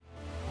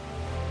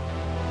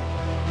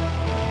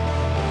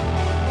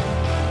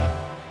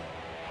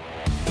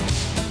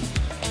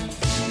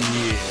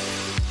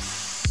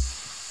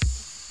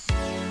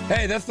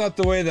Hey, that's not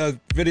the way the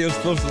video's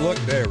supposed to look.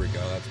 There we go.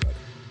 That's better.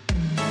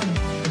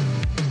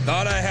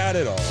 Thought I had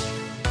it all.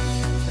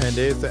 And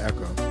there's the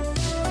echo.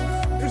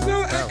 There's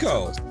no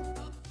echo.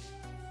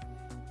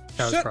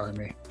 That was probably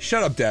me.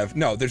 Shut up, Dev.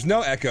 No, there's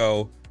no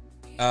echo.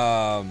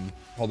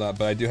 Hold on,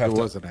 but I do have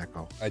There was an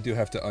echo. I do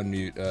have to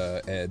unmute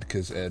Ed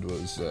because Ed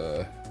was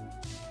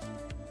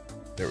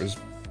there was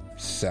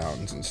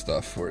sounds and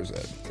stuff. Where's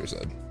Ed? There's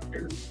Ed.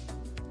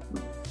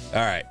 All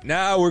right,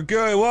 now we're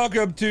good.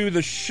 Welcome to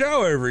the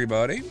show,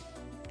 everybody.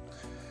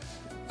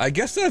 I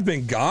guess I've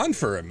been gone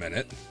for a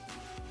minute.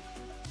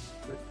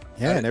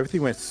 Yeah, and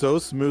everything went so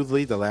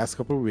smoothly the last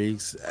couple of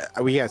weeks.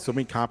 We had so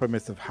many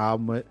compliments of how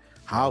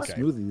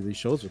smoothly these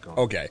shows were going.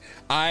 Okay,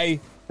 I'm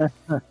not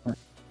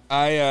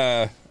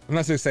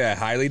going to say I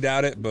highly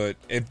doubt it, but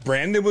if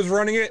Brandon was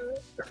running it,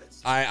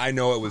 I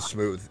know it was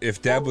smooth.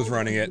 If Deb was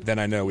running it, then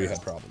I know we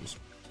had problems.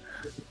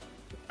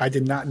 I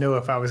did not know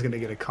if I was going to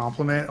get a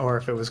compliment or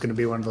if it was going to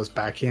be one of those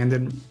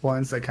backhanded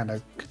ones that kind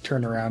of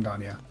turn around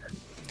on you.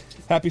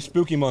 Happy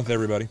Spooky Month,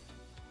 everybody.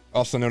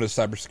 Also known as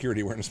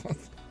Cybersecurity Awareness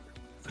Month.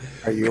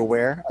 Are you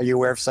aware? Are you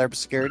aware of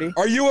cybersecurity?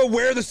 Are you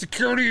aware the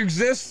security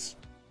exists?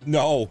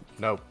 No.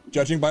 No.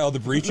 Judging by all the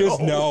breaches?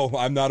 No,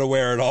 I'm not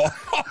aware at all.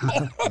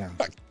 Yeah.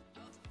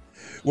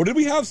 What did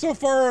we have so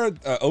far?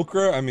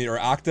 Okra? I mean, or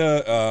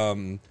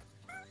Okta?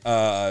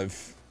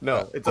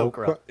 No, it's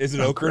okra. Is it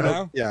Okra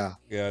now? Yeah.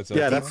 Yeah, it's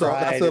Yeah, Okra.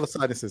 that's the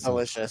side system.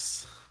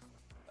 Delicious.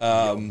 Who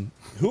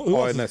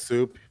Oh, else, and that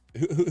soup.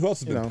 who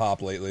else has been know.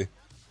 pop lately?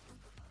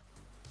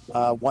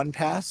 One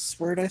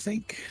password, I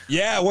think.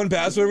 Yeah,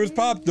 1Password was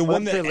pop. The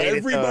one that related to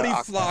everybody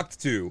Okta. flocked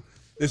to.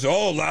 This,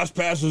 last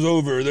pass is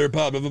over. They're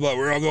pop, blah, blah, blah.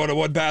 We're all going to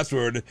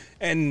 1Password.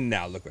 And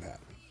now look what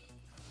happened.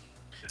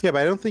 Yeah,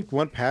 but I don't think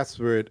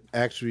 1Password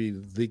actually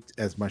leaked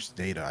as much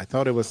data. I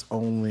thought it was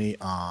only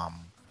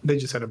They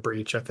just had a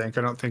breach, I think.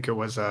 I don't think it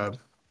was a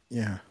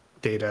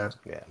data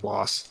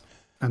loss.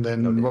 And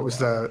then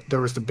there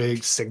was the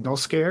big signal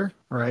scare,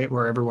 right,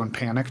 where everyone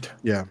panicked.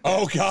 Yeah.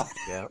 Oh, God.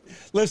 Yeah.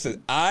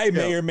 Listen, I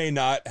may or may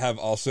not have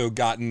also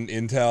gotten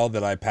intel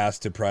that I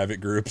passed to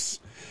private groups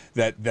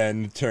that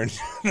then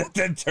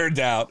turned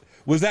out.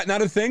 Was that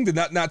not a thing? Did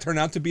that not turn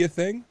out to be a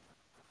thing?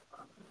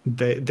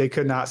 They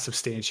could not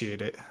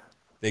substantiate it,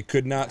 They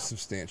could not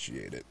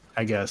substantiate it.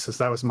 I guess, as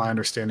that was my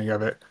understanding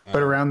of it.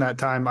 But around that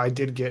time, I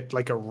did get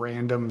like a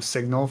random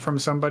signal from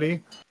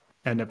somebody,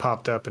 and it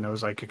popped up, and it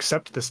was like,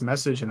 accept this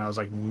message, and I was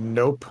like,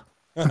 nope,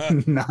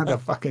 not a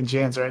fucking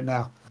chance right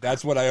now.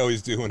 That's what I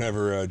always do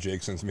whenever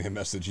Jake sends me a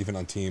message, even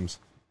on Teams.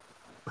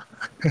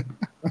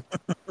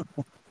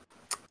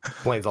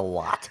 Explains a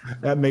lot.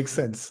 That makes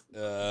sense.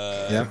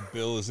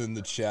 Bill is in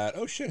the chat.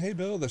 Oh, shit. Hey,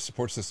 Bill. The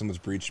support system was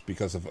breached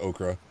because of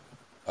Okra.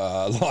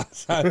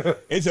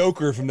 It's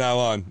Okra from now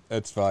on.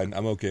 That's fine.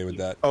 I'm okay with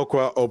that.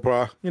 Okra,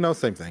 Oprah,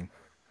 same thing.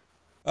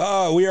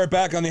 We are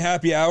back on the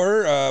happy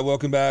hour.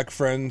 Welcome back,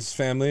 friends,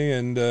 family,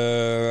 and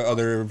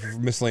other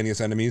miscellaneous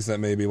enemies that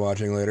may be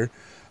watching later.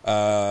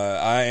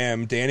 I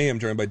am Danny. I'm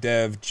joined by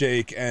Dev,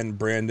 Jake, and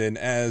Brandon,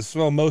 as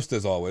well, most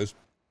as always.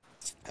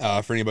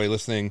 For anybody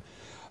listening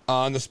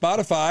on the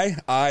Spotify,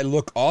 I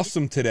look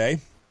awesome today.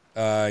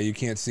 You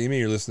can't see me.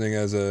 You're listening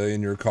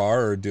in your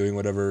car or doing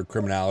whatever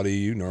criminality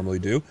you normally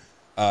do.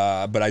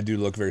 But I do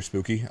look very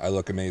spooky. I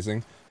look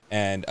amazing.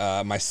 And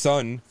my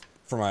son,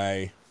 for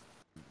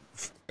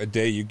a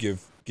day you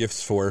give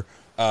gifts for,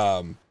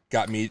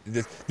 got me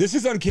this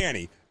is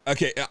uncanny.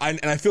 Okay, and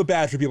I feel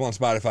bad for people on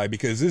Spotify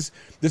because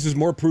this is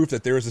more proof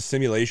that there is a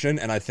simulation,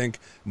 and I think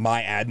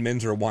my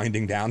admins are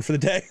winding down for the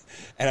day,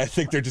 and I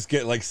think they're just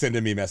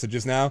sending me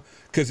messages now.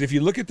 Because if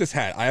you look at this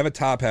hat, I have a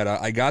top hat.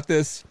 I got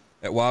this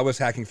while I was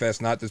Hacking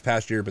Fest, not this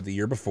past year, but the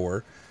year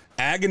before.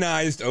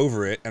 Agonized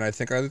over it, and I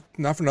think I,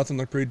 not for nothing,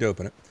 look pretty dope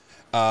in it.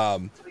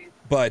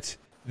 But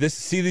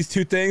see these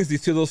two things,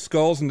 these two little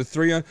skulls and the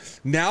three on.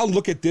 Now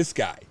look at this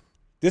guy.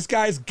 This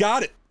guy's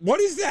got it. What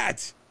is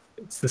that?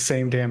 It's the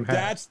same damn hat.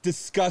 That's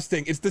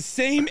disgusting. It's the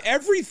same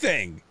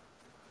everything.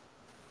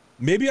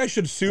 Maybe I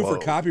should sue for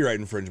copyright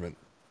infringement.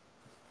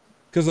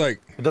 Because It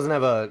doesn't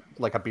have a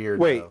beard.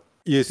 Wait, though.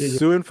 you're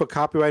suing for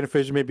copyright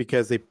infringement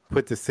because they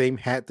put the same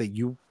hat that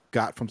you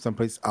got from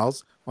someplace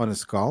else on a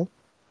skull?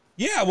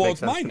 yeah, well, Makes it's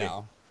sense mine to me.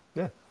 now.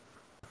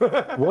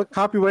 Yeah. What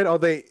copyright are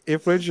they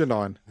infringing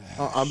on?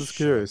 I'm just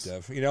curious.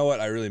 Dev. You know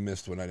what? I really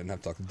missed when I didn't have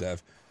to talk to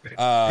Dev.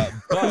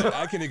 But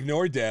I can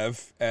ignore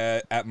Dev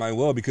at my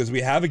will because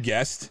we have a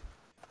guest.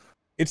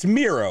 It's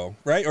Miro,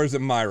 right? Or is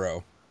it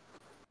Miro?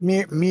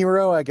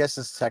 Miro, I guess,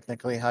 is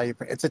technically how you.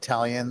 It's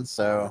Italian,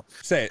 so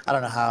Say it. I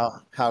don't know how.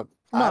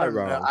 I don't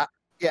know.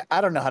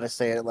 I don't know how to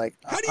say it. Like,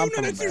 How do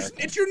you know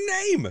it's your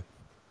name?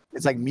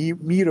 It's like Miro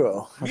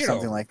or Miro.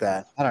 something like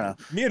that. I don't know.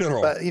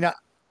 Miro. But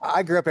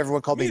I grew up.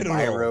 Everyone called me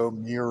Miro.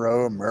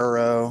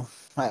 Miro.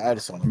 I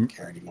just don't even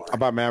care anymore.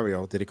 About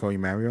Mario, did he call you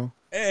Mario?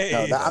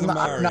 Hey, No, I'm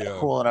not Mario.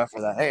 cool enough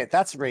for that. Hey,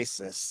 that's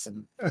racist,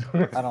 and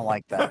I don't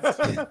like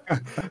that.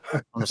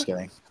 I'm just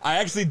kidding. I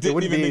actually didn't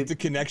would even be- make the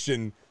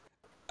connection.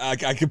 I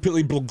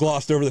completely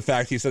glossed over the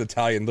fact he said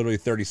Italian literally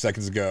 30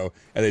 seconds ago,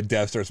 and then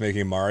Dev starts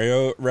making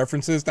Mario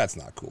references. That's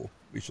not cool.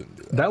 We shouldn't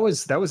do that.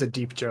 That was a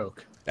deep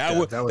joke. That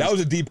was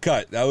a deep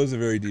cut. That was a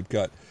very deep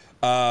cut.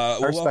 I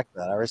respect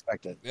that. I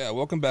respect it. Yeah,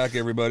 welcome back,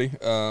 everybody.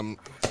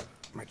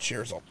 My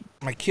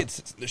kid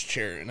sits in this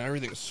chair, and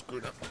everything's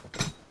screwed up.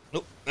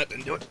 Nope, that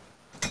didn't do it.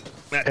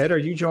 Ed, are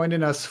you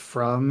joining us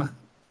from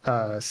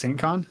St.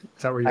 Con?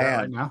 Is that where you're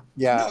at right now?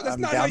 Yeah, no, that's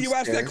not how you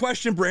asked that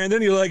question,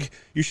 Brandon.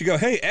 You should go,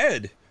 hey,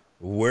 Ed,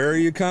 where are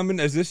you coming?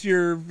 Is this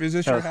your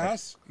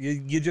house?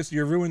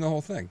 You're ruining the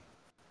whole thing.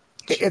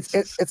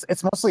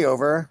 It's mostly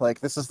over. Like,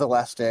 this is the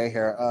last day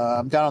here.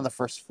 I'm down on the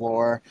first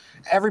floor.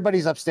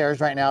 Everybody's upstairs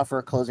right now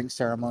for closing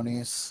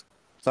ceremonies.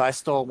 So I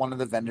stole one of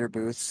the vendor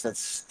booths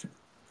that's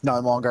no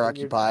longer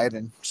occupied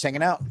and just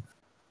hanging out.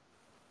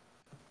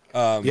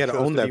 You had to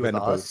own that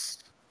vendor booth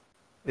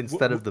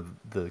instead of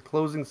the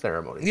closing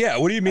ceremony. Yeah,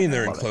 what do you mean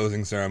they're in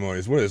closing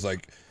ceremonies? What is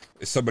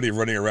somebody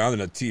running around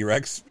in a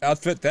T-Rex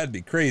outfit? That'd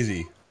be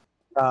crazy.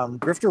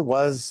 Grifter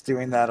was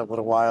doing that a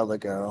little while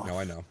ago. No,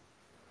 I know.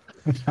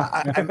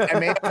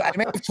 I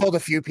may have told a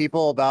few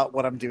people about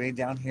what I'm doing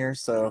down here,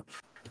 so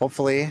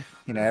hopefully,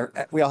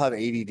 we all have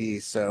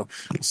ADD, so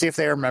we'll see if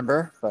they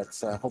remember. But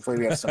hopefully,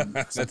 we have some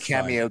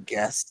cameo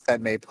guests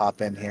that may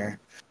pop in here.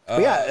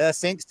 But yeah,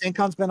 St.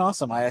 Con's been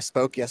awesome. I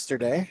spoke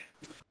yesterday.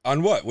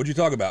 On what? What'd you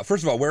talk about?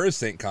 First of all, where is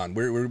St. Con?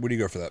 Where do you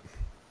go for that?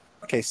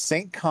 Okay,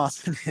 St. Con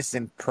is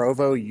in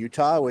Provo,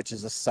 Utah, which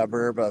is a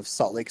suburb of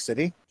Salt Lake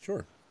City.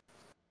 Sure.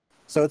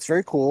 So it's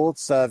very cool.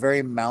 It's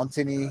very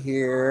mountainy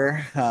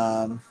here.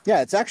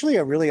 It's actually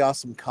a really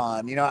awesome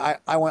con.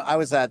 I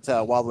was at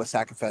Wild West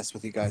Hackfest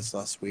with you guys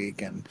last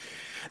week, and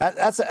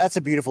that's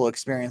a beautiful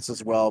experience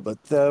as well. But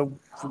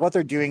what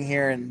they're doing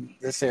here in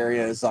this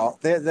area is all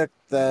the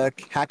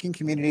hacking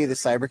community, the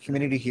cyber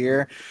community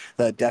here,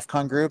 the DEF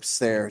CON groups.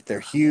 They're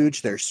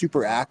huge. They're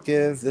super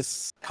active.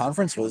 This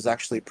conference was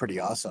actually pretty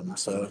awesome.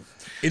 So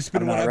it's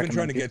been what I've been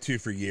trying to get to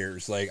for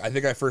years. Like, I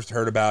think I first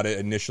heard about it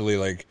initially,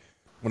 like,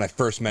 when I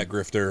first met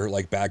Grifter,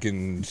 like back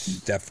in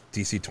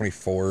DC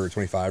 24 or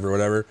 25 or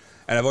whatever.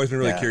 And I've always been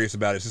really curious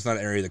about it. It's just not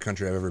an area of the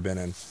country I've ever been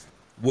in.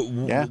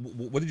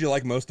 What did you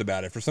like most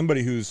about it? For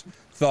somebody who's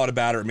thought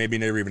about it or maybe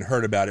never even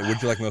heard about it, what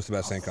did you like most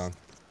about St. Con?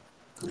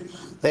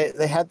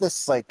 They had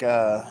this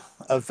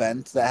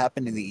event that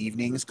happened in the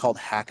evenings called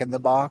Hack in the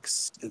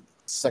Box.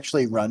 It's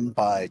actually run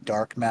by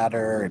Dark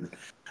Matter and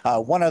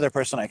one other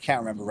person I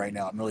can't remember right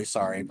now. I'm really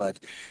sorry, but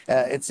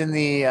it's in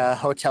the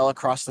hotel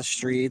across the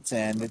street,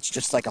 and it's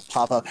just like a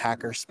pop-up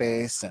hacker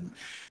space. And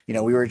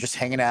we were just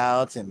hanging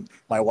out, and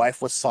my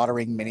wife was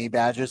soldering mini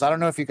badges. I don't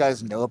know if you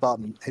guys know about.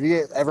 Have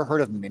you ever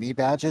heard of mini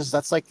badges?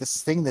 That's like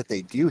this thing that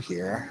they do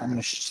here. I'm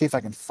gonna see if I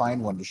can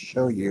find one to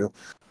show you.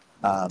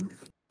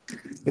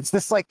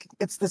 It's like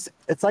an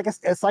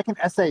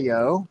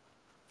SAO,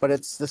 but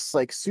it's this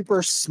like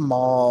super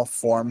small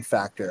form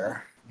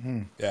factor.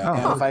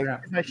 Yeah.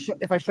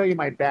 If I show you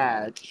my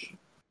badge,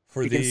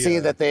 you can see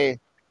that they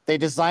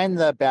designed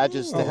the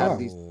badges to have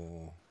these,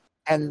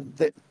 and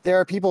there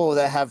are people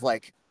that have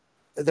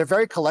they're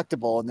very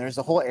collectible, and there's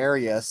a whole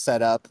area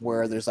set up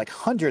where there's like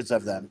hundreds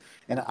of them,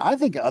 and I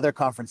think other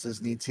conferences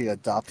need to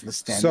adopt the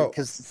standard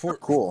because they're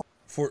cool.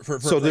 So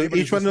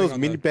each one of those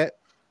mini badges.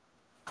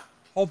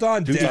 Hold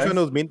on, do each one of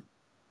those mini.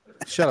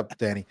 Shut up,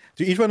 Danny.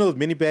 Do each one of those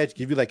mini badges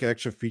give you like an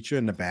extra feature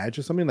in the badge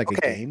or something, like a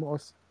game or?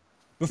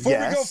 Before we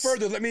go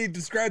further, let me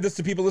describe this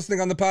to people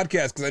listening on the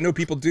podcast, because I know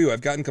people do.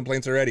 I've gotten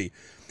complaints already.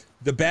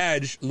 The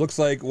badge looks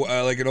like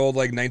an old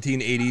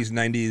 1980s,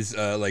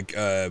 90s like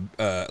a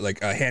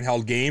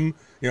handheld game,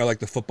 like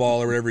the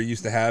football or whatever you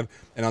used to have.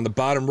 And on the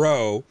bottom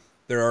row,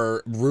 there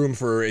are room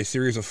for a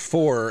series of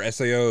 4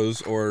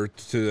 SAOs, or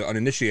to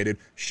uninitiated,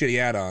 shitty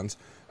add-ons,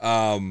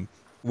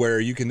 where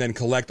you can then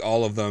collect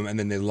all of them and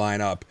then they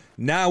line up.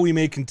 Now we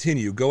may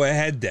continue. Go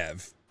ahead,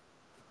 Dev.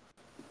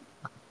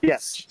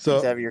 Yes.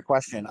 So, Dev, your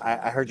question.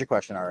 I heard your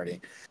question already.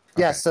 Okay.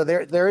 Yeah. So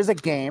there is a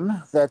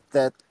game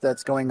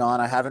that's going on.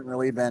 I haven't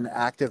really been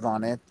active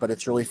on it, but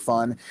it's really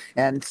fun.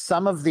 And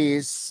some of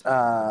these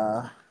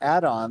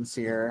add-ons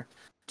here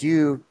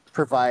do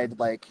provide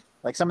like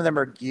some of them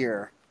are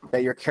gear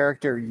that your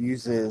character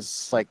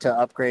uses to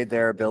upgrade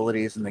their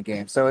abilities in the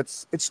game. So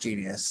it's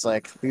genius.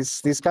 Like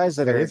these guys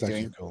that are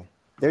doing cool.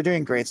 They're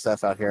doing great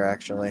stuff out here,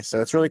 actually. So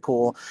it's really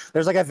cool.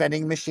 There's like a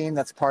vending machine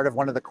that's part of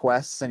one of the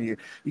quests, and you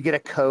get a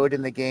code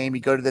in the game.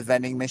 You go to the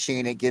vending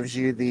machine. It gives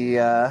you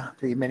the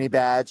mini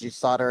badge. You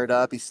solder it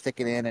up. You stick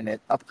it in, and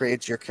it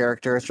upgrades your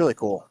character. It's really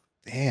cool.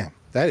 Damn,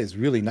 that is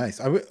really nice.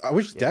 I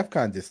wish DEF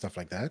CON did stuff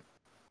like that.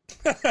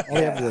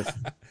 Okay.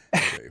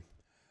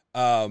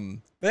 But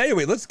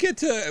anyway, let's get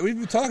to. We've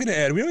been talking to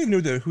Ed. We don't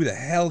even know who the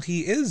hell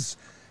he is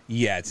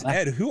yet.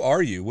 Ed, who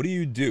are you? What do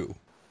you do?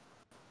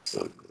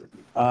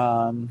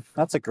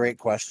 That's a great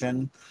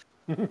question.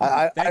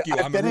 Thank you.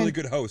 I'm a really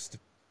good host.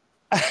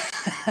 I've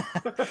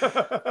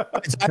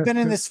been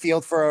in this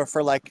field for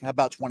like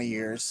about 20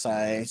 years.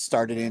 I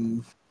started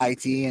in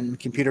IT and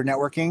computer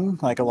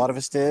networking, like a lot of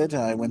us did.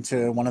 I went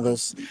to one of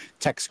those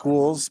tech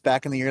schools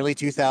back in the early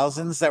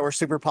 2000s that were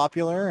super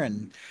popular,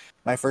 and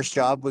my first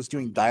job was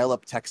doing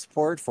dial-up tech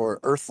support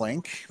for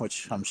Earthlink,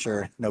 which I'm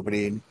sure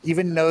nobody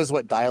even knows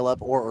what dial-up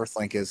or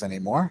Earthlink is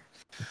anymore.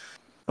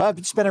 I've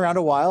just been around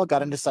a while.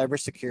 Got into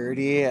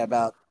cybersecurity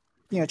about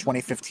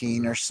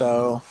 2015 or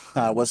so.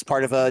 Was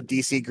part of a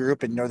DC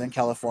group in Northern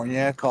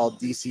California called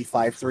DC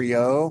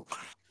 530.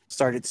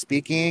 Started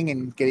speaking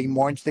and getting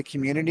more into the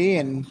community,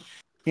 and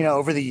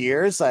over the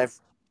years, I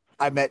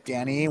met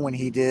Danny when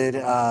he did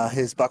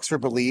his Bucks for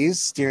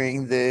Belize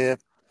during the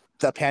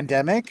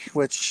pandemic,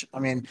 which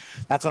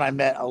that's when I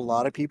met a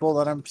lot of people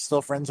that I'm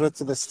still friends with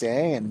to this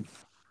day, and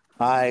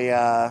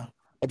I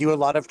do a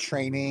lot of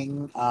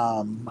training.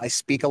 I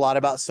speak a lot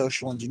about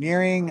social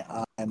engineering.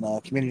 I'm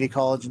a community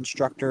college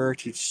instructor,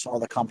 teach all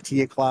the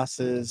CompTIA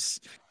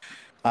classes.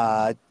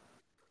 I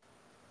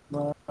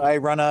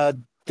run a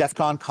DEF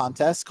CON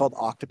contest called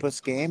Octopus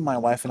Game. My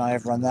wife and I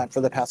have run that for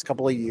the past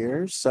couple of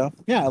years. So,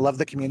 yeah, I love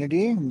the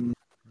community.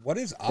 What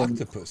is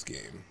Octopus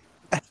Game?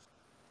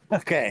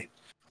 Okay.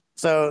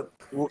 So,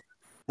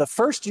 the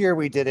first year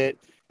we did it,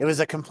 it was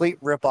a complete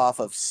ripoff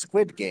of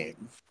Squid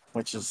Game,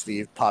 which is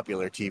the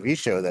popular TV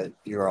show that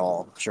you're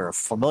all sure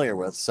familiar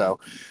with. So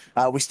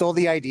we stole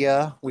the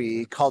idea.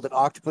 We called it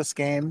Octopus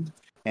Game,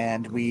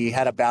 and we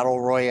had a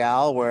battle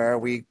royale where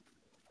we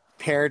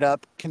paired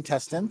up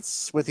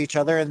contestants with each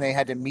other, and they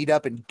had to meet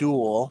up and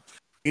duel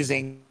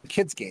using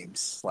kids'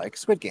 games like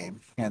Squid Game.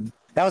 And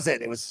that was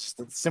it. It was just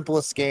the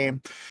simplest game.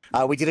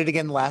 We did it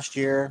again last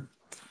year.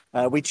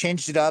 We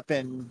changed it up,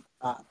 and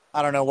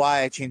I don't know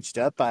why I changed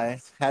it up. I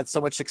had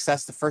so much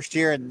success the first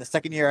year, and the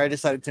second year I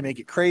decided to make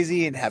it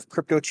crazy and have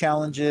crypto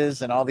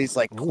challenges and all these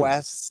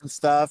quests and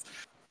stuff.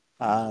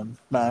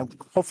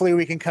 Hopefully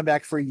we can come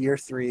back for year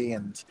 3,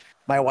 and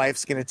my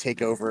wife's going to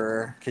take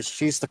over because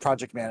she's the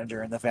project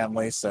manager in the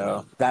family.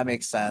 So that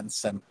makes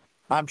sense. And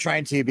I'm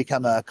trying to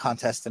become a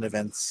contest and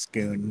events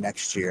goon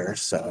next year.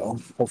 So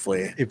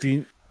hopefully if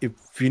you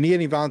need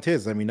any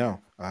volunteers, let me know.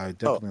 I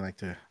definitely like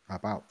to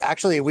hop out.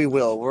 Actually, we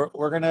will.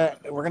 We're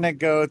gonna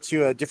go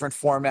to a different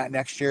format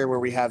next year where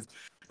we have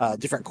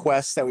different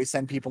quests that we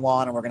send people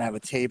on, and we're gonna have a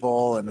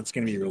table, and it's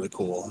gonna be really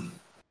cool.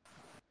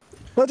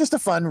 Well, just a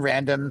fun,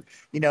 random,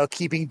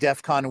 keeping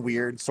DEF CON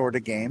weird sort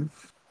of game.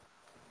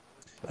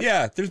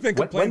 Yeah, there's been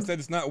complaints that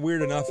it's not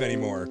weird enough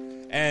anymore.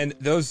 And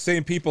those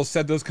same people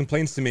said those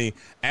complaints to me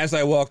as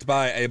I walked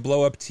by a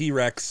blow-up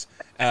T-Rex,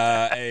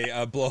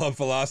 a blow-up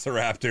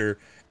Velociraptor,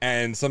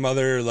 and some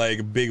other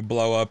big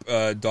blow-up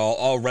doll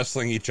all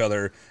wrestling each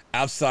other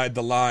outside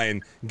the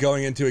line,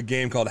 going into a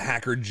game called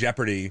Hacker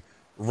Jeopardy,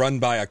 run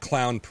by a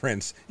clown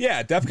prince.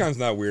 Yeah, DEF CON's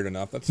not weird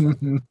enough. That's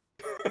fine.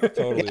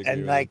 Totally agree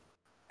and with like, you.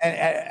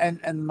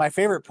 and my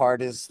favorite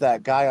part is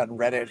that guy on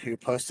Reddit who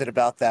posted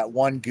about that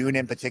one goon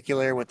in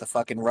particular with the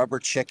fucking rubber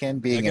chicken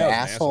being an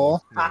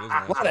asshole.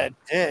 Yeah, what a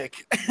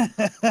dick!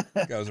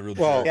 That guy was a real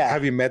Well, jerk.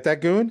 have you met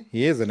that goon?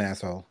 He is an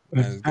asshole.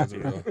 This guy's a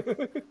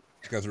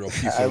real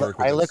piece of work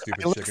with I that look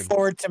stupid chicken.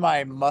 forward to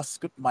my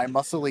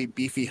muscly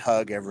beefy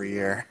hug every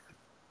year.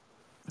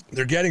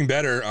 They're getting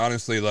better,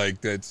 honestly. So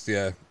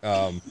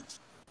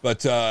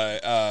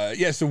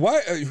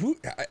why?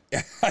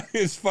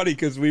 It's funny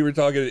because we were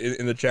talking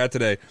in the chat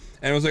today,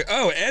 and I was like,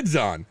 "Oh, Ed's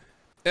on,"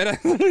 and I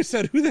literally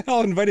said, "Who the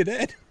hell invited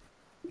Ed?"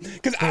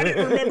 Because I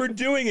didn't remember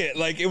doing it.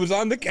 It was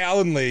on the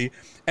Calendly,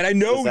 and I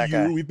know you.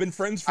 Guy? We've been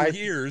friends for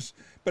years,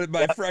 but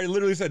I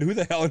literally said, "Who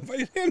the hell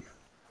invited him?"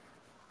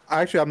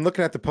 Actually, I'm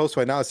looking at the post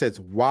right now. It says,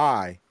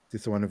 "Why did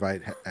someone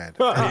invite Ed?"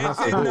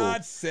 It did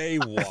not say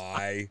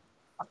why.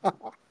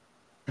 All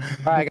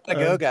right, I gotta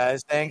go,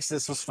 guys. Thanks.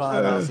 This was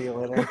fun. I'll see you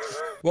later.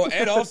 Well,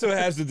 Ed also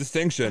has the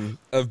distinction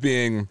of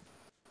being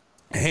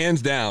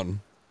hands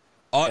down,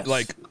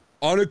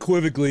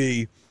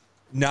 unequivocally,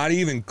 not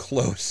even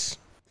close.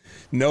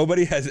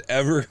 Nobody has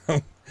ever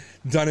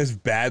done as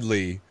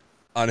badly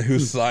on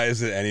Whose Side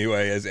Is It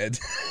Anyway as Ed.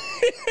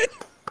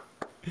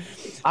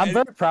 I'm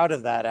very proud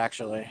of that,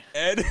 actually.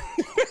 Ed,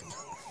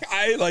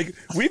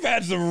 we've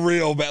had some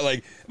real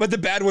bad, but the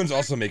bad ones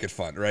also make it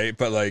fun, right?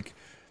 But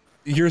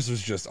yours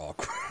was just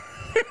awkward.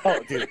 Oh,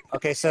 dude.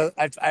 Okay, so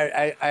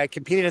I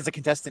competed as a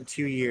contestant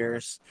 2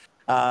 years,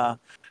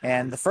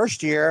 and the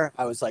first year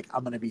I was like,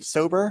 I'm gonna be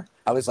sober.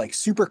 I was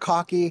super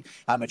cocky.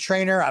 I'm a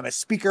trainer. I'm a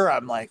speaker.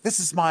 I'm like, this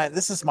is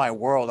my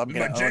world. I'm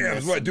gonna my jam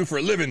is what I do for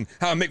a living.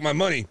 How I make my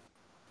money.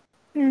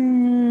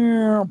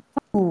 Boom!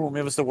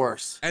 It was the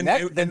worst. And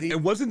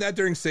wasn't that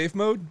during safe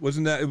mode?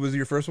 Wasn't that it was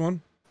your first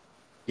one?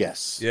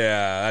 Yes.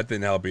 Yeah, that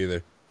didn't help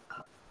either.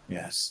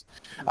 Yes.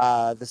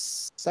 The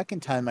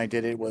second time I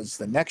did it was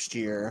the next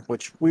year,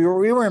 which we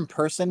were in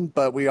person,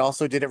 but we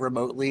also did it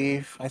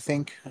remotely, I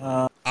think.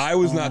 I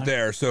was not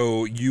there,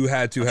 so you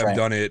had to have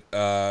done it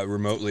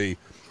remotely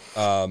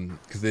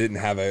because they didn't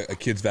have a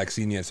kid's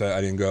vaccine yet, so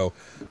I didn't go.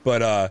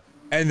 But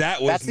and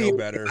that was no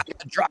better.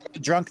 I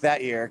drunk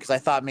that year because I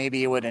thought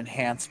maybe it would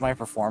enhance my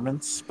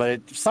performance,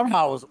 but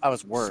somehow I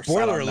was worse.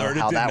 Spoiler alert,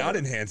 it did not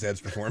enhance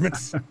Ed's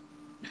performance.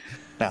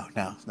 No.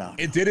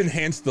 It did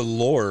enhance the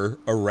lore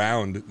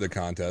around the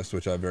contest,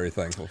 which I'm very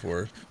thankful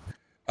for.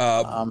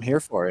 I'm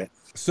here for it.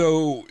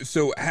 So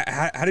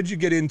how did you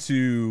get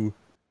into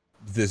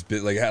this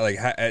bit?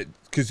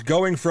 Because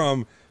going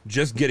from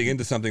just getting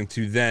into something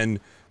to then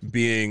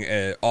being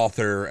an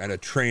author and a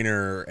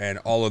trainer and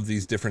all of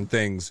these different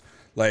things,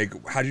 Like,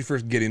 how did you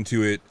first get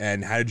into it,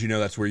 and how did you know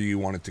that's where you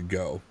wanted to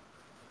go?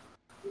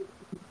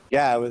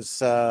 Yeah, it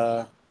was.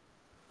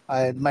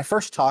 My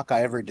first talk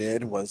I ever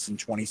did was in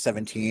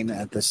 2017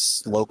 at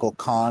this local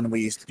con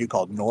we used to do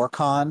called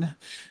NorCon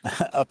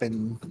up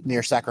in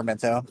near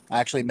Sacramento. I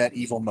actually met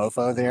Evil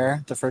Mofo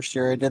there the first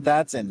year I did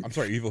that, and I'm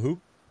sorry, Evil who?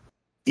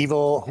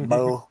 Evil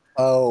Mo.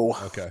 Oh,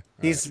 Okay,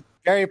 he's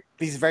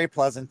very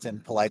pleasant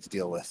and polite to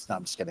deal with. No,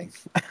 I'm just kidding.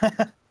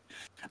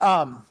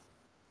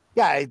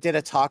 Yeah, I did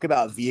a talk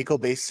about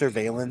vehicle-based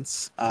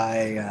surveillance.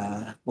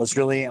 I'm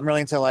really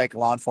into like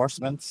law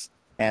enforcement,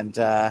 and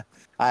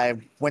I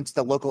went to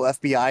the local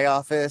FBI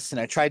office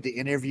and I tried to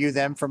interview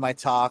them for my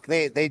talk.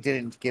 They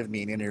didn't give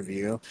me an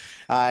interview.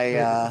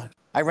 I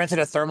rented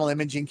a thermal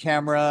imaging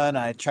camera and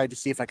I tried to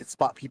see if I could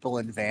spot people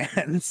in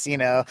vans.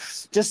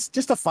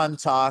 Just a fun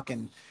talk.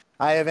 And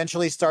I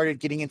eventually started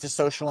getting into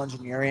social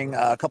engineering.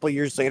 A couple of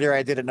years later,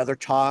 I did another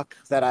talk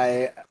that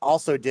I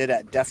also did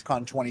at DEF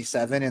CON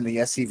 27 in the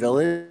SE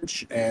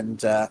Village.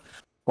 And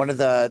one of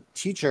the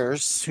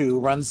teachers who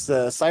runs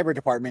the cyber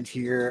department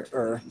here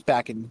or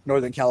back in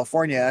Northern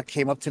California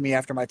came up to me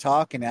after my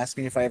talk and asked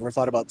me if I ever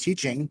thought about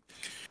teaching,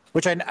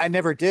 which I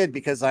never did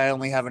because I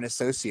only have an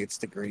associate's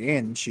degree.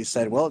 And she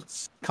said, well,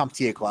 it's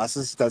CompTIA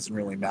classes. It doesn't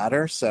really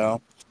matter. So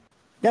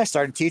yeah, I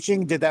started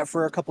teaching, did that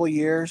for a couple of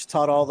years,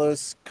 taught all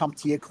those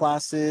CompTIA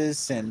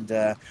classes, and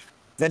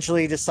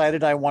eventually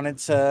decided I wanted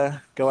to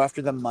go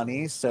after the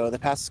money. So the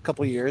past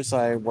couple of years,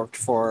 I worked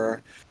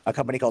for a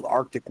company called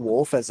Arctic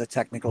Wolf as a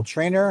technical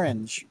trainer,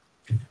 and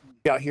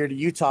got here to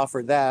Utah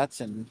for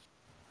that. And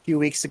a few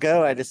weeks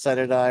ago, I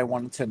decided I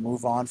wanted to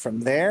move on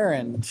from there,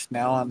 and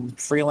now I'm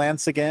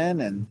freelance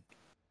again. And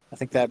I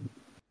think that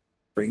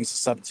brings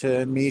us up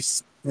to me.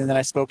 And then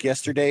I spoke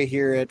yesterday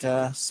here at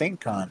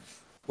SaintCon.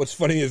 What's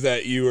funny is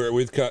that you were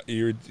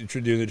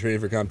doing the training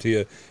for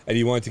CompTIA, and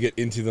you wanted to get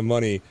into the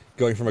money,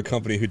 going from a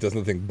company who does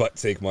nothing but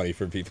take money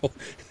from people.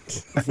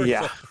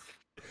 Yeah.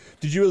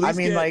 Did you at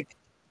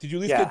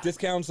least get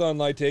discounts on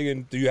like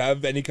taking? Do you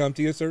have any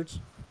CompTIA certs?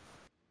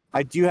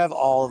 I do have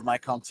all of my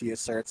CompTIA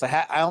certs.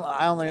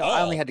 I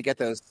only had to get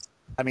those.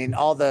 I mean,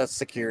 all the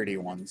security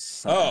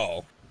ones.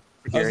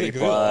 Security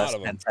Plus,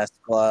 Pen Test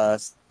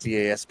Plus,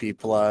 CASP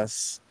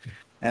Plus,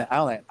 and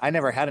I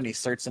never had any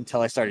certs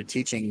until I started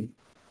teaching.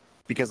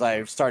 Because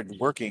I started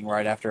working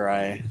right after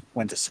I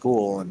went to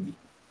school, and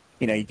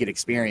you get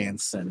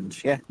experience,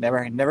 and yeah,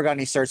 never got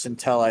any certs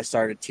until I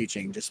started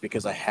teaching, just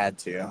because I had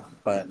to.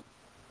 But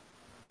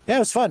yeah, it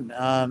was fun.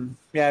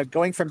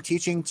 Going from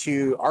teaching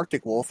to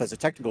Arctic Wolf as a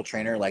technical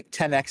trainer, like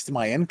 10x to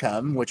my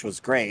income, which was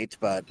great.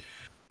 But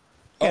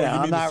the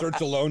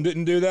certs alone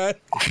didn't do that?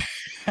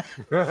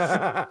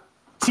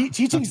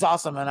 Teaching's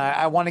awesome, and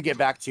I want to get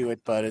back to it,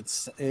 but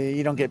it's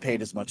you don't get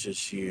paid as much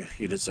as you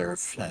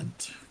deserve, and.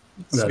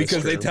 It's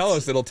because they tell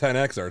us it'll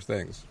 10x our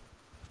things.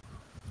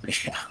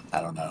 Yeah,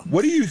 I don't know.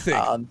 What do you think?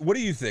 What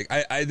do you think?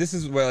 This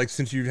is why, like,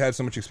 since you've had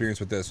so much experience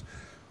with this,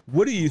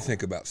 what do you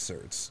think about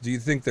certs? Do you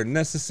think they're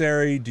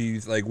necessary? Do you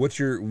like what's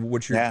your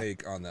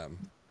take on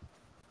them?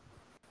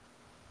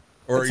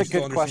 Or are you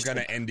still under some kind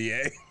of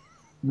NDA?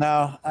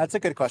 No, that's a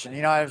good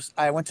question.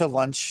 I went to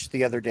lunch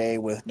the other day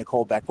with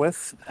Nicole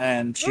Beckwith,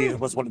 and she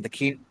was one of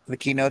the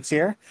keynotes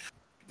here.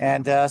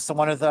 And some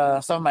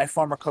of my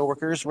former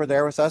coworkers were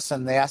there with us,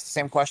 and they asked the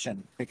same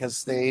question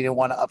because they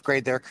want to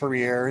upgrade their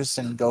careers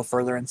and go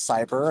further in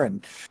cyber,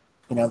 and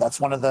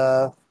that's one of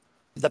the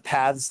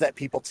paths that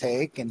people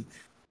take. And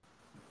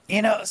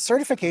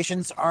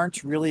certifications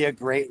aren't really a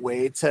great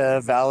way to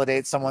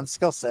validate someone's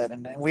skill set,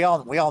 and we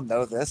all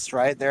know this,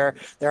 right? There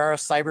are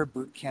cyber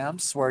boot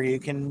camps where you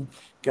can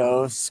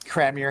go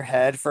cram your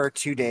head for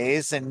 2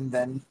 days and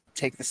then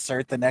take the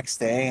cert the next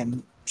day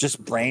and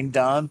just brain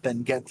dump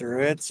and get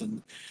through it.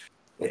 And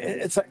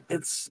it's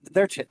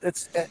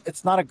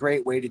not a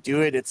great way to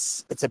do it.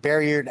 It's a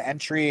barrier to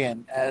entry.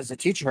 And as a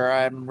teacher,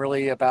 I'm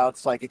really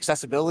about like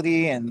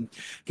accessibility and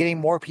getting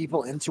more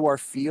people into our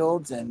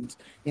fields. And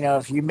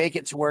if you make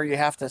it to where you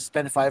have to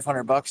spend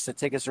 $500 to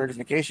take a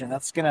certification,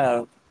 that's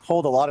gonna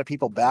hold a lot of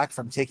people back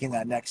from taking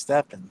that next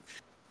step. And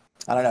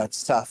I don't know,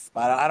 it's tough.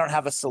 I don't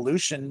have a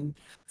solution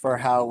for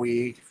how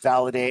we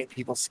validate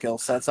people's skill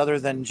sets other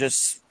than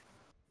just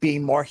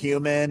being more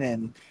human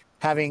and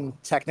having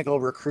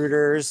technical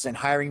recruiters and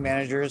hiring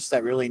managers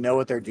that really know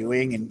what they're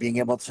doing, and being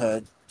able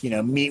to,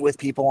 meet with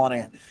people on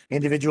an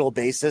individual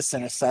basis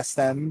and assess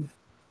them.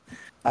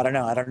 I don't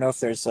know. I don't know if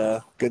there's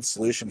a good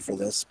solution for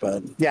this,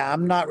 but yeah,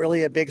 I'm not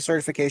really a big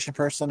certification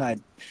person.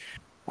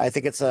 I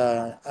think it's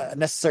a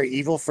necessary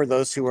evil for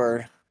those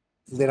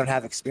they don't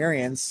have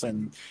experience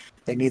and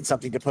they need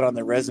something to put on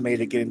their resume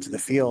to get into the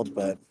field.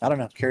 But I don't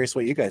know. I'm curious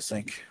what you guys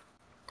think.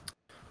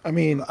 I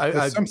mean,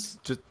 I just.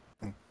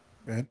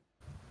 Go ahead.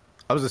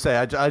 I was gonna say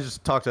I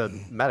just talked to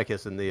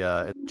Maticus in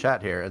the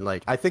chat here, and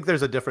like I think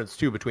there's a difference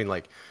too between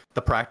like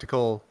the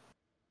practical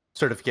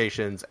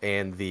certifications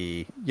and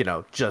the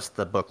just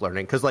the book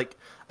learning, because like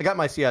I got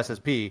my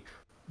CSSP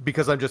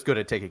because I'm just good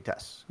at taking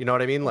tests. You know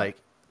what I mean? Like,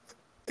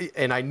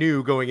 and I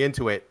knew going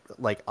into it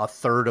like a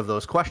third of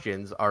those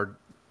questions are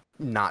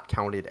not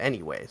counted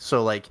anyway.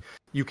 So like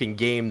you can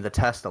game the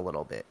test a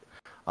little bit.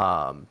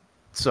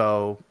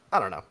 So I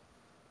don't know.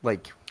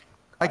 Like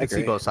I can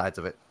see both sides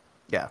of it.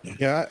 Yeah.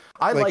 Yeah.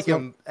 I like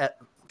him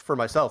for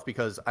myself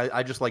because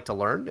I just like to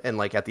learn. And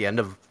like at the end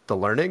of the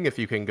learning, if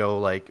you can go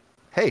like,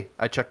 hey,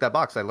 I checked that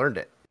box, I learned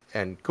it.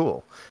 And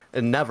cool.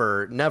 And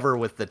never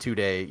with the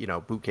 2-day,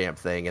 boot camp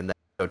thing and then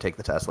go take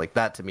the test. Like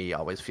that to me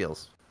always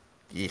feels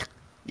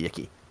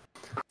yicky.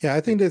 Yeah,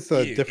 I think there's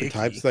different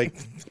types. Like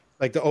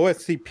the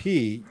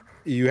OSCP,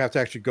 you have to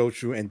actually go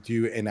through and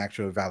do an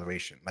actual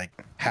evaluation, like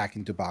hack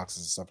into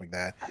boxes and stuff like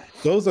that.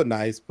 Those are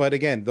nice, but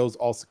again, those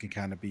also can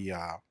kind of be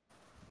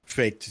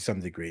fake to some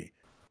degree.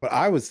 What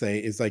I would say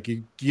is like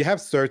you have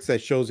certs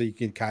that shows that you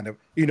can kind of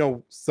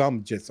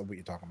some gist of what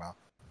you're talking about.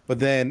 But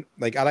then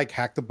like I like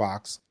Hack the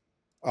Box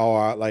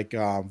or like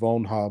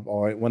Vone Hub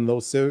or one of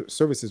those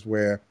services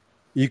where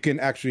you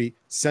can actually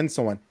send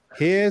someone,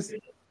 here's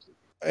an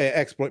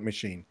exploit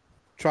machine,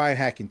 try and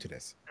hack into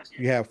this.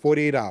 You have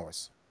 48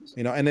 hours,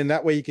 and then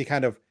that way you can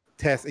kind of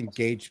test and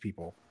gauge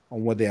people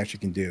on what they actually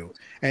can do.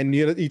 And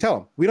you tell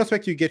them, we don't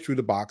expect you to get through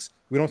the box.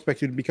 We don't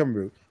expect you to become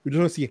root. We just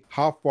want to see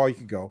how far you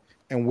can go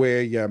and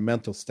where your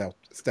mental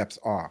steps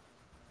are.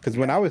 Because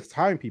when I was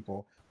hiring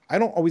people, I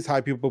don't always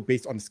hire people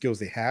based on the skills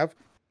they have.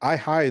 I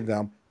hire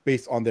them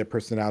based on their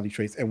personality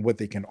traits and what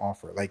they can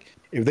offer. Like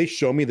if they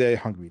show me they're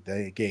hungry,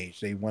 they're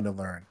engaged, they want to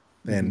learn,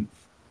 then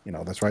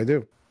that's what I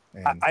do.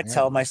 And, I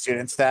tell my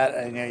students that,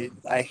 and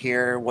I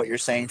hear what you're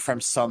saying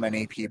from so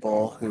many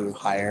people who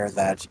hire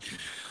that,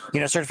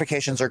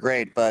 certifications are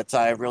great, but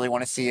I really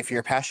want to see if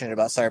you're passionate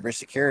about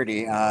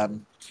cybersecurity.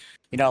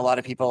 A lot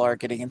of people are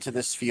getting into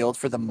this field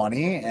for the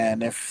money,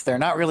 and if they're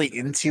not really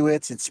into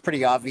it, it's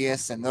pretty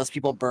obvious, and those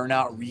people burn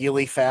out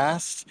really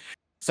fast.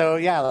 So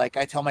yeah, like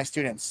I tell my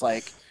students,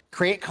 like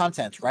create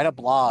content, write a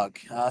blog,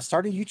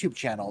 start a YouTube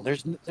channel.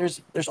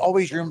 There's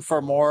always room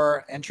for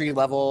more entry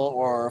level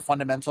or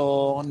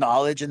fundamental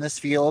knowledge in this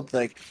field.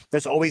 Like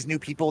there's always new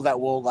people that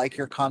will like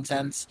your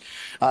content.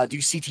 Do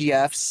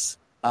CTFs.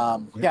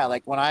 Yeah,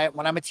 like when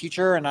I'm a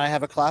teacher and I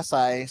have a class,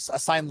 I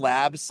assign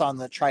labs on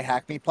the Try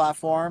Hack Me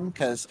platform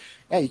because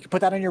you can put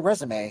that on your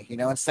resume.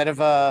 Instead of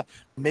a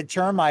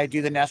midterm, I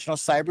do the National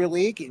Cyber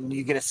League and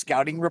you get a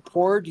scouting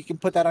report. You can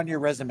put that on your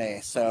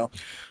resume. So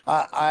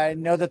I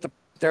know that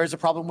there is a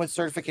problem with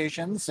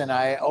certifications, and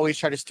I always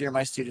try to steer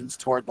my students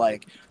toward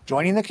like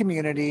joining the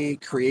community,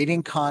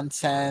 creating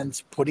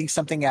content, putting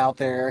something out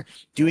there,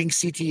 doing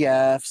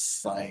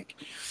CTFs, like,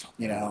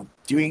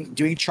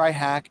 doing Try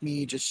Hack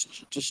Me,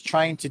 just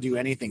trying to do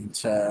anything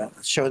to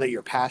show that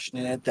you're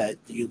passionate, that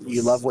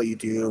you love what you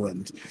do.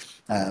 And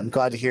I'm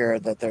glad to hear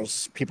that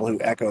there's people who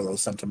echo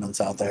those sentiments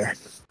out there.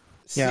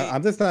 Yeah,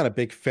 I'm just not a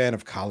big fan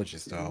of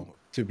colleges though,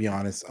 to be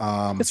honest.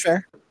 It's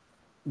fair.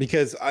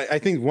 Because I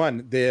think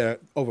one, they're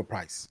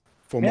overpriced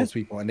for most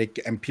people,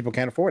 and people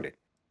can't afford it.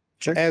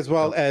 Sure. As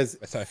well as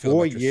that's how I feel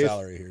 4 about your years.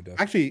 salary here, Def.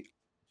 Actually,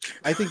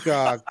 I think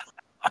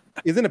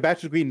isn't a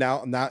bachelor's degree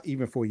now not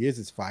even 4 years?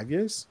 It's 5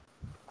 years.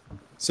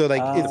 So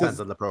like it depends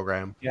on the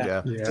program.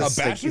 Yeah. A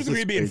bachelor's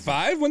degree being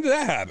 5? When did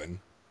that happen?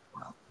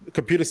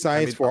 Computer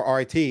science for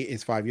RIT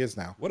is 5 years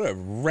now. What a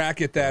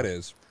racket that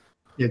is.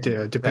 It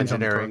depends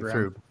on the Engineering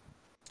program.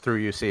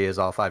 through UC is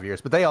all 5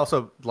 years, but they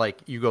also like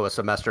you go a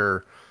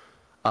semester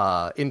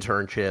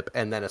internship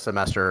and then a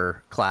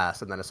semester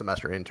class and then a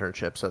semester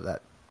internship, so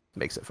that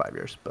makes it 5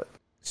 years. But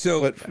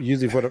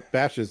usually for the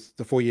bachelor's,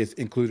 the 4 years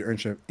include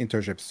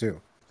internships too.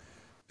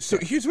 So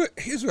here's what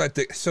I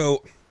think.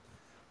 So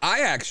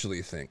I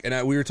actually think,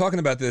 and we were talking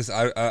about this.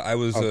 I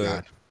was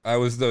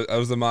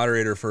the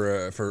moderator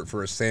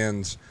for a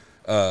SANS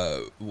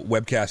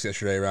webcast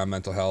yesterday around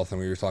mental health, and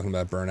we were talking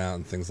about burnout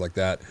and things like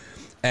that.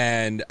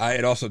 And I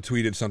had also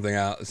tweeted something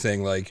out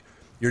saying like,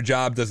 your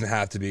job doesn't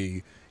have to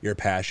be your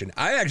passion.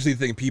 I actually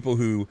think people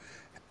who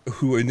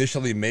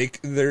initially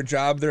make their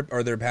job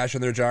their passion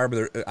their job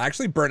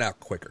actually burn out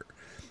quicker.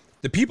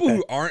 The people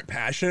who aren't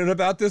passionate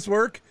about this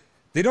work,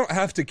 they don't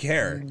have to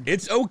care.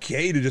 It's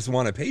okay to just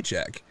want a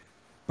paycheck.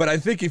 But I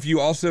think if you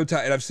also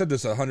and I've said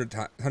this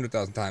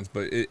 100,000 times,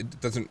 but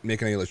it doesn't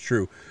make any less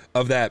true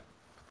of that.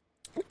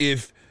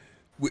 If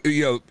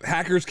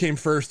hackers came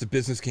first, the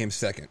business came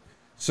second.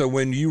 So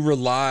when you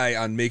rely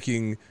on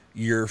making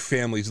your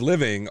family's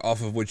living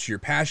off of which you're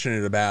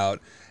passionate about,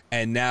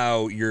 and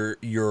now your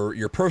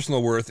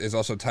personal worth is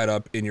also tied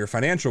up in your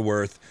financial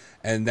worth,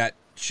 and that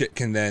shit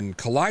can then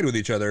collide with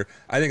each other,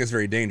 I think it's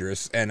very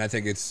dangerous, and I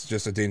think it's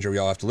just a danger we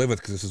all have to live with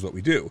because this is what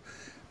we do.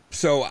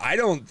 So I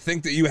don't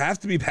think that you have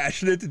to be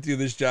passionate to do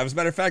this job. As a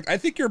matter of fact, I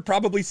think you're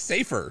probably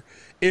safer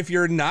if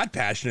you're not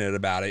passionate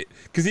about it,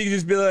 because you can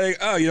just be like,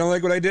 oh, you don't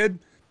like what I did?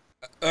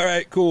 All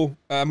right, cool.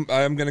 I'm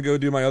going to go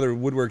do my other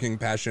woodworking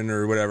passion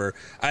or whatever.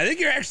 I think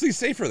you're actually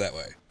safer that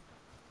way.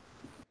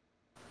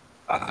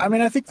 I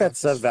mean, I think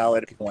that's a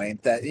valid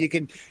point, that you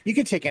can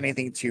take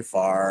anything too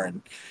far.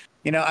 And,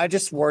 I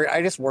just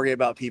worry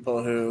about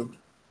people who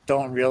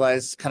don't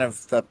realize kind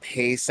of the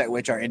pace at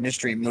which our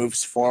industry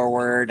moves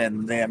forward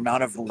and the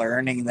amount of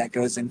learning that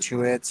goes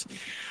into it.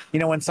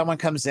 When someone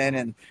comes in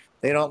and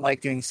They don't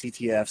like doing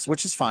CTFs,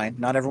 which is fine.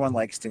 Not everyone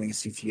likes doing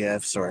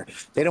CTFs, or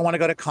they don't want to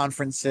go to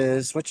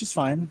conferences, which is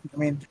fine. I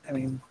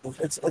mean,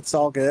 it's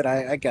all good.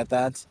 I get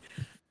that.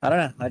 I don't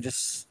know. I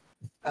just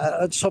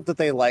hope that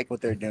they like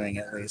what they're doing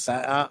at least.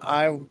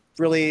 I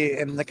really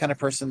am the kind of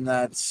person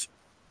that's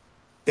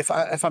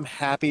if I'm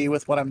happy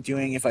with what I'm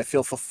doing, if I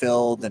feel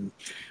fulfilled, and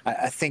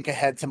I think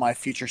ahead to my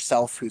future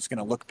self, who's going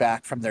to look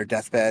back from their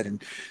deathbed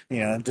and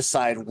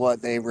decide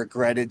what they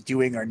regretted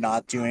doing or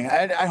not doing.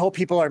 I hope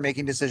people are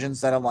making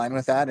decisions that align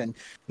with that, and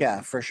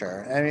yeah, for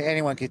sure. I mean,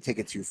 anyone could take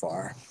it too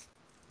far.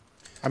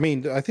 I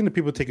mean, I think the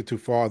people take it too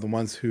far are the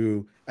ones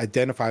who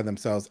identify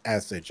themselves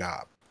as their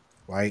job,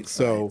 right?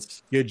 So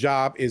your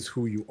job is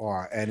who you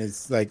are, and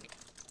it's like,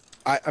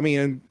 I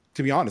mean,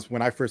 to be honest,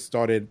 when I first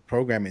started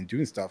programming and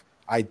doing stuff,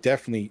 I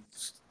definitely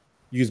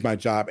used my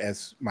job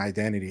as my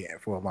identity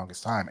for the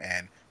longest time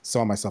and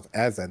saw myself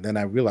as that. And then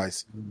I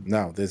realized,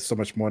 no, there's so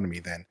much more to me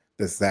than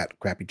just that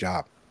crappy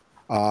job.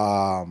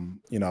 So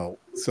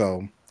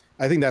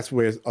I think that's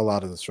where a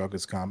lot of the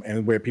struggles come,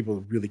 and where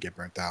people really get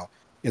burnt out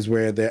is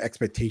where their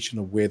expectation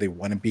of where they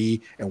want to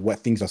be and what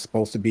things are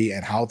supposed to be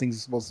and how things are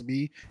supposed to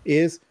be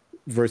is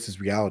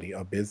versus reality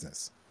of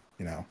business,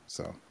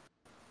 so.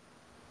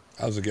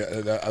 That was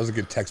a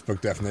good textbook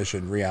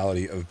definition,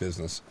 reality of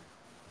business.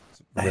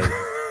 Very,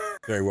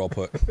 very well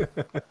put.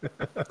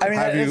 I mean,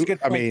 that is a good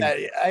point. That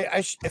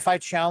if I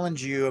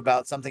challenge you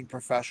about something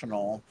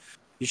professional,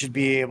 you should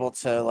be able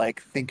to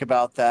think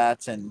about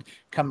that and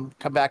come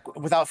back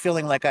without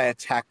feeling like I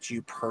attacked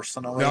you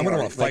personally. No, I'm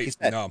gonna fight.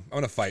 No, I'm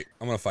gonna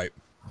fight.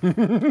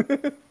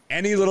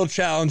 Any little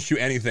challenge to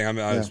anything, I'm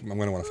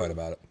gonna want to fight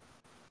about it.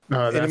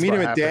 In a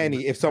meeting with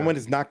Danny, if someone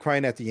is not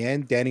crying at the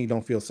end, Danny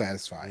don't feel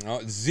satisfied.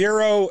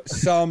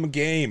 Zero-sum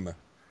game.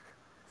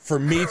 For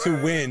me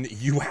to win,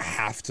 you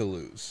have to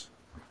lose.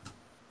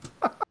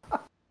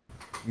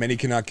 Many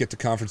cannot get to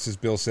conferences,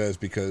 Bill says,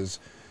 because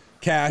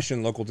cash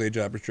and local day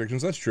job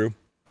restrictions. That's true.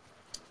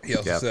 He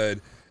also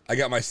said, I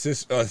got my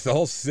the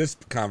whole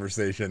CISP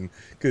conversation,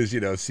 because,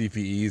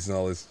 CPEs and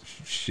all this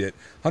shit.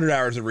 100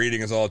 hours of reading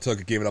is all it took.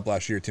 I gave it up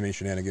last year. Too many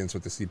shenanigans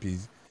with the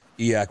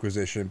CPE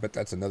acquisition, but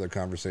that's another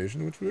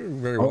conversation, which we're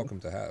very welcome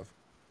to have.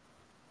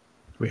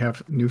 We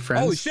have new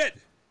friends. Holy shit!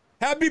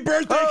 Happy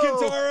birthday,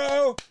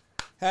 Kintaro!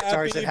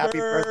 Happy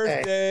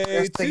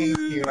birthday to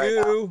you.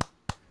 Right,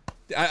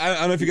 I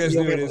don't know if you guys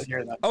knew it is.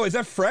 Oh, is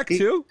that Freck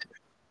too?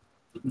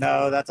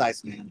 No, that's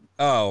Iceman.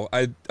 Oh,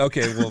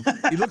 okay. Well,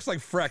 he looks like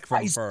Freck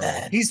from far.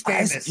 He's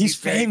famous. He's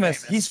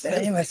famous.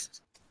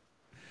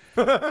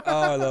 Oh,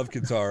 I love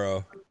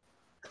Kintaro.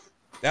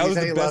 That was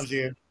the best. Loves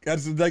you. I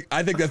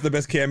think that's the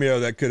best cameo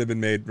that could have been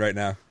made right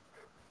now.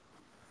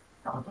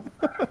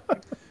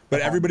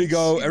 But everybody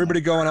go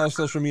on all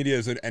social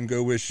medias and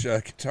go wish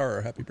Kintaro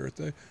a happy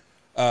birthday.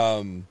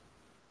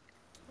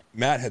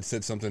 Matt had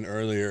said something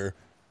earlier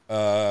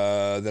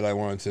that I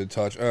wanted to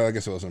touch. I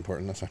guess it wasn't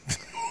important. That's fine.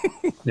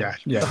 yeah,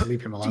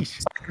 leave him alone.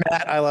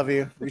 Matt, I love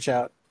you. Reach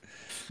out.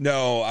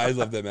 No, I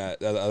love that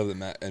Matt. I love that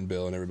Matt and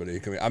Bill and everybody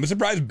coming. I'm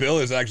surprised Bill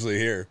is actually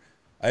here.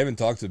 I haven't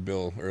talked to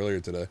Bill earlier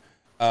today.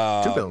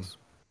 2 Bills.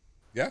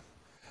 Yeah.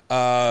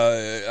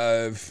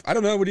 I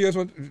don't know. What do you guys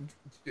want?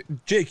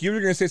 Jake, you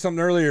were going to say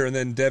something earlier, and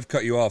then Dev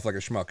cut you off like a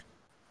schmuck.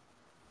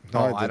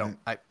 No, I don't.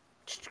 I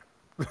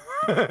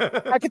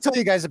can tell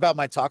you guys about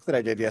my talk that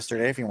I did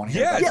yesterday if you want to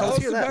hear about it. Tell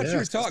us about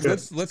your talk.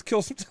 Let's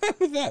kill some time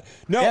with that.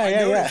 No, I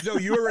noticed. No,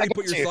 you already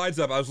put your slides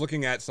up. I was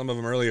looking at some of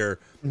them earlier.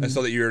 I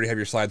saw that you already have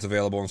your slides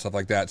available and stuff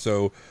like that.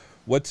 So,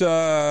 what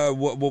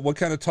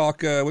kind of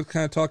talk? What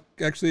kind of talk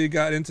actually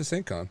got into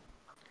SaintCon?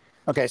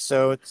 Okay,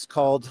 so it's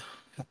called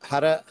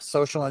 "How to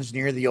Social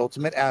Engineer the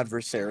Ultimate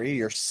Adversary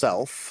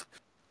Yourself."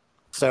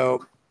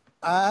 So,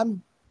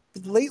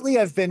 lately,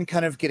 I've been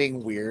kind of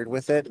getting weird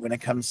with it when it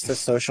comes to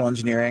social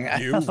engineering. I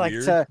like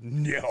to,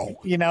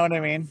 you know what I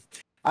mean?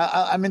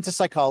 I'm into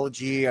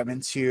psychology. I'm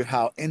into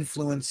how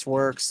influence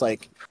works.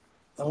 Like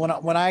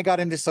when I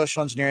got into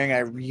social engineering, I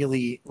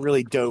really,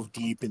 really dove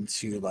deep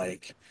into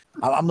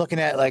I'm looking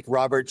at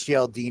Robert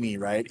Cialdini,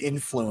 right?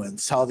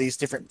 Influence, how these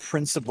different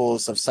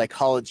principles of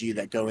psychology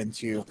that go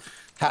into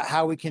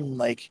how we can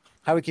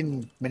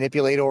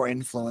manipulate or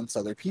influence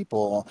other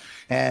people.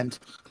 And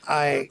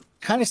I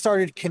kind of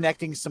started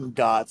connecting some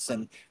dots,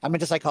 and I'm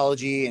into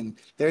psychology, and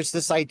there's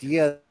this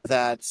idea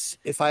that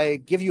if I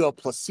give you a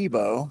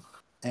placebo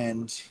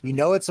and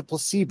it's a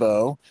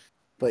placebo,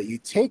 but you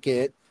take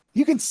it,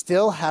 you can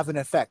still have an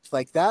effect.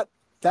 That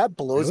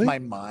blows my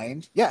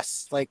mind.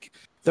 Yes.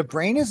 The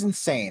brain is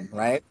insane,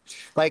 right?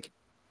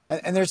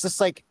 And there's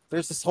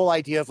this whole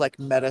idea of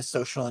meta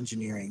social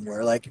engineering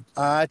where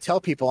I tell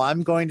people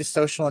I'm going to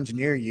social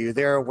engineer you.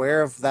 They're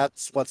aware of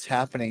that's what's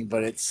happening,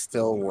 but it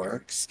still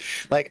works.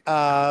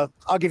 I'll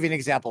give you an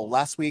example.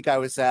 Last week I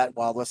was at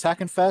Wild West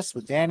Hackin' Fest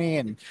with Danny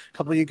and a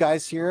couple of you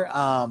guys here.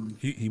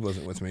 He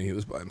wasn't with me. He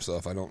was by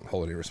himself. I don't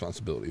hold any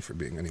responsibility for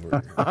being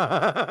anywhere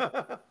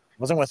near.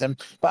 Wasn't with him,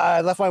 but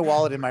I left my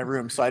wallet in my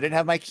room, so I didn't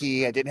have my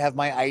key. I didn't have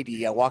my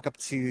ID. I walk up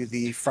to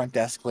the front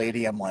desk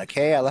lady. I'm like,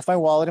 "Hey, I left my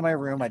wallet in my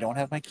room. I don't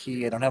have my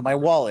key. I don't have my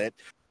wallet.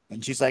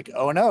 And she's like,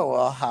 oh no,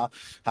 well, how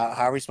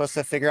are we supposed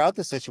to figure out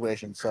the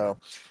situation? So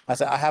I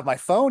said, I have my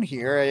phone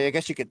here. I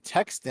guess you could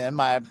text him.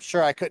 I'm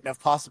sure I couldn't have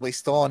possibly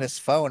stolen his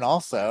phone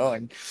also.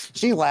 And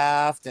she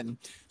laughed and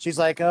she's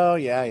like, oh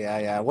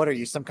yeah. What are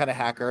you, some kind of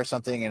hacker or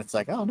something? And it's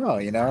like, oh no,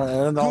 you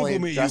know, and Google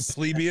me, you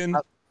plebeian.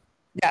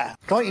 Yeah,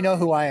 don't you know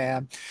who I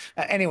am?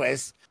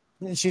 Anyways,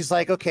 and she's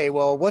like, okay,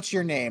 well, what's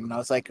your name? And I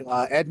was like,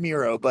 Ed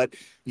Miro, but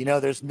you know,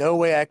 there's no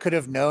way I could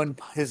have known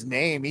his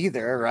name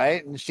either,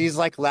 right? And she's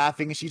like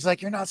laughing. She's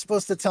like, you're not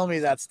supposed to tell me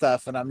that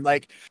stuff. And I'm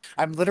like,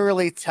 I'm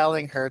literally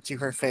telling her to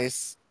her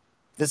face,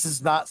 this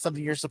is not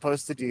something you're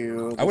supposed to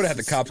do. I would have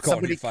had the cops call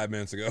somebody... me 5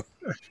 minutes ago.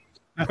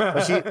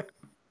 But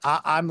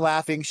I'm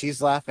laughing.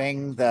 She's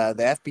laughing. The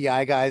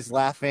FBI guy's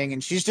laughing,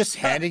 and she's just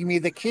handing me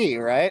the key,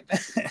 right?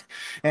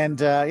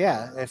 And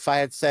yeah, if I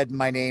had said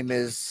my name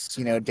is,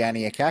 you know,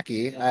 Danny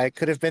Akaki, I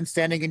could have been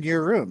standing in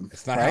your room.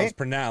 It's not right? how it's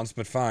pronounced,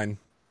 but fine.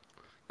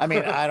 I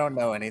mean, I don't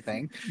know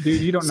anything. Dude,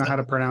 you don't know how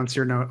to pronounce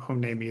your home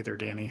name either,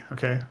 Danny.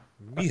 Okay.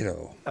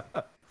 Miro.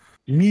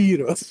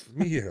 Miro.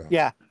 Miro.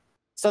 Yeah.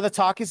 So the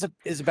talk is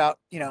about,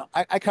 you know,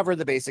 I cover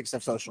the basics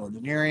of social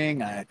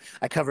engineering. I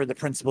cover the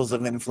principles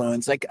of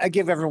influence. I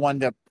give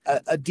everyone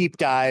a deep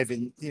dive,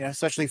 and you know,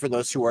 especially for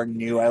those who are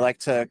new, I like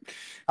to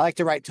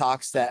write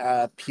talks that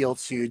appeal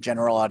to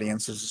general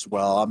audiences as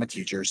well. I'm a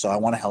teacher, so I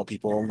want to help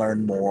people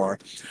learn more.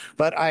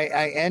 But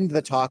I end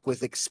the talk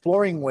with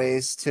exploring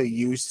ways to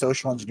use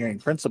social engineering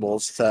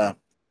principles to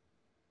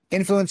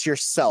influence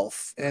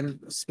yourself, and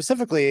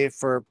specifically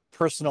for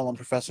personal and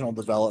professional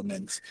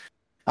development.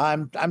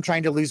 I'm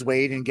trying to lose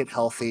weight and get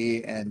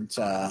healthy, and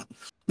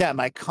yeah,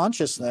 my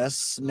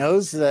consciousness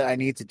knows that I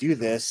need to do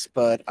this,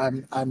 but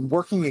I'm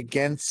working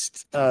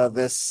against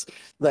this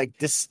like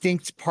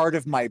distinct part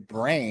of my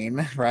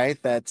brain,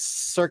 right, that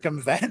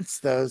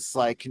circumvents those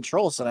like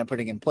controls that I'm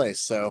putting in place.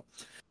 So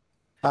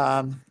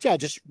yeah,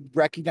 just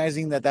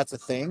recognizing that that's a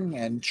thing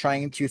and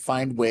trying to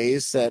find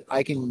ways that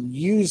I can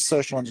use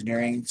social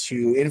engineering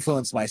to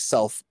influence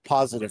myself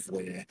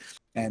positively.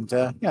 And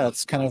yeah,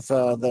 that's kind of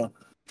the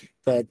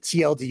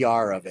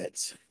TLDR of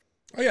it.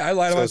 Oh yeah, I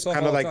lie to myself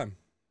all the time.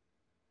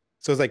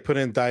 So it's like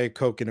putting Diet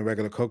Coke in a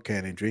regular Coke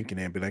can and drinking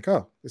it and be like,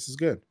 oh, this is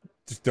good.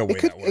 Just no way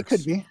that works. It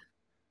could be.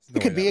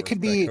 It could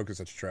be. Coke is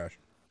such trash.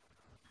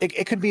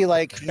 It could be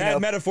like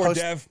bad metaphor,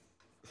 Dev.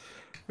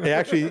 It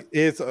actually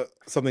is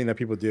something that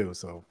people do.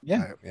 So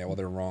yeah, well,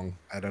 they're wrong.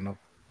 I don't know.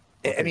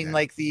 I mean,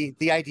 like the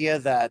idea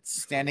that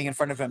standing in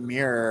front of a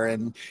mirror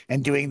and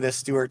doing the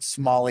Stuart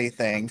Smalley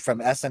thing from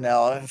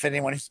SNL. If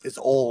anyone is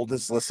old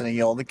is listening,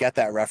 you'll get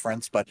that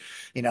reference. But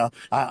you know,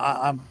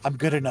 I'm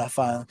good enough.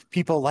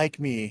 People like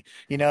me.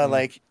 You know,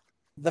 like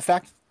the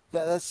fact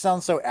that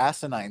sounds so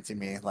asinine to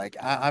me. Like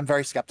I'm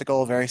very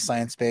skeptical, very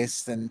science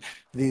based, and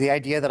the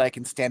idea that I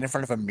can stand in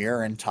front of a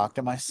mirror and talk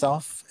to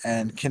myself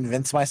and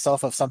convince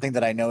myself of something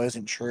that I know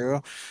isn't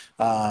true.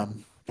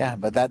 Yeah,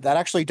 but that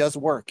actually does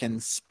work.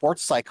 And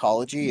sports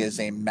psychology is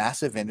a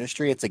massive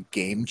industry. It's a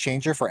game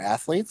changer for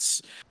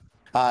athletes.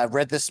 I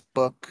read this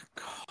book.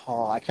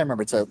 I can't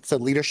remember. It's a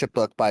leadership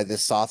book by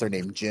this author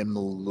named Jim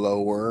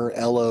Loehr,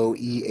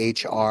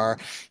 Loehr.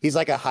 He's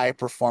like a high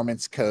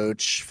performance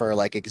coach for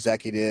like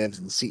executives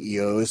and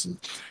CEOs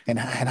and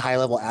high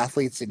level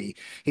athletes. And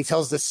he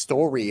tells this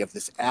story of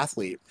this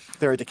athlete.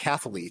 They're a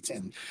decathlete,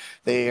 and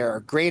they are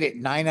great at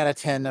 9 out of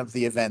 10 of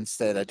the events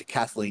that a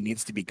decathlete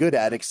needs to be good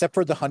at, except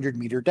for the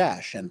 100-meter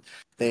dash. And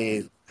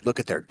they look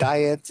at their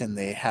diet and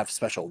they have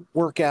special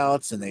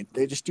workouts and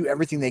they just do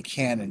everything they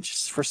can. And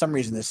just for some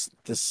reason,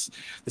 this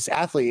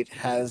athlete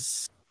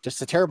has just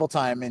a terrible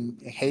time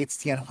and hates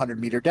the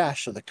 100-meter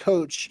dash. So the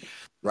coach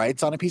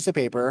writes on a piece of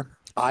paper,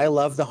 I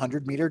love the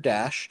 100-meter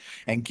dash,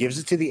 and gives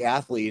it to the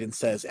athlete and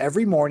says,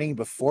 every morning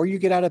before you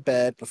get out of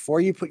bed,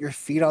 before you put your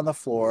feet on the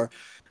floor,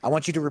 I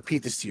want you to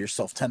repeat this to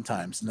yourself 10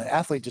 times. And the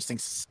athlete just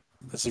thinks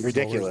this is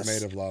ridiculous. The floor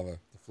is made of lava.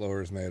 The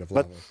floor is made of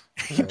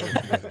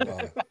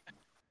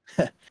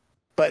lava.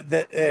 But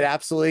it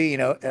absolutely, you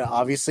know,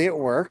 obviously it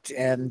worked.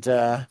 And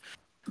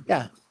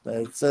yeah,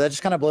 so that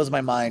just kind of blows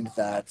my mind.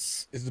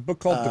 Is the book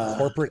called The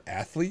Corporate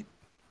Athlete?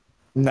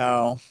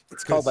 No,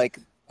 it's called like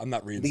I'm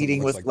not reading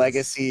Leading with like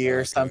Legacy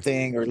or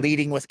something, or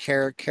Leading with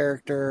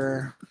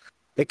Character.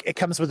 It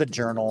comes with a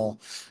journal.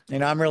 You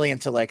know, I'm really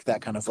into like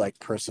that kind of like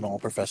personal,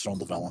 professional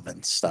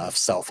development stuff,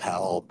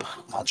 self-help,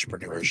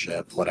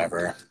 entrepreneurship,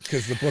 whatever.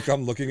 Because the book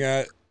I'm looking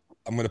at,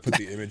 I'm going to put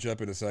the image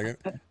up in a second,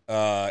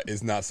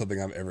 is not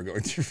something I'm ever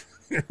going to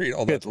read.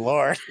 Good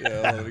Lord.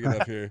 Yeah, let me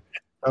get up here.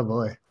 Oh,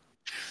 boy.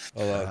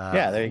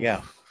 Yeah, there you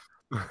go.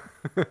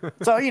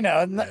 So, you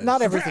know,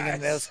 not everything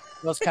in those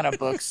kind of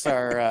books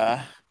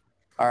are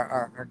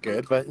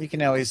good, but you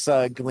can always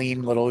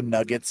glean little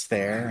nuggets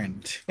there.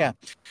 And yeah,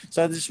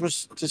 so this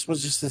was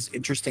just this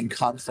interesting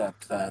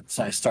concept that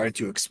I started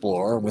to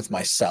explore with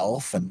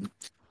myself. And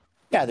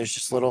yeah, there's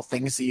just little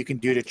things that you can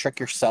do to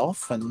trick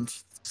yourself. And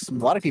a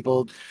lot of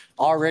people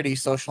already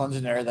social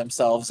engineer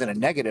themselves in a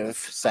negative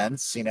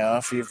sense. You know,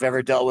 if you've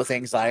ever dealt with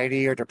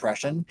anxiety or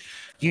depression,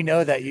 you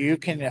know that you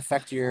can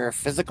affect your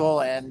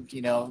physical and,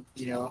 you know,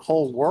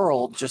 whole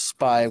world just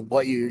by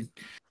what you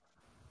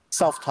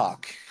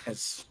self-talk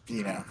is,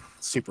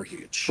 super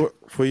huge.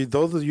 For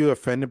those of you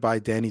offended by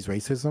Danny's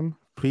racism,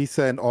 please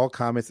send all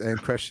comments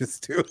and questions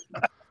to.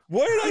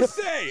 What did I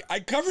say? I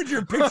covered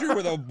your picture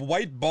with a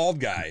white bald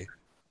guy.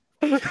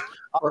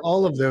 For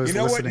all of those, you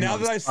know what? listening Now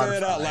on that I said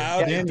it out loud,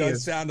 Danny it does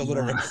is sound a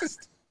little wrong.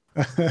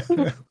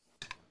 racist.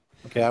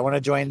 Okay, I want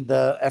to join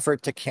the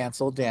effort to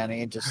cancel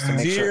Danny, just to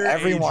make sure Dear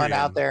everyone Adrian,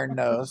 out there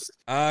knows.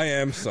 I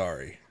am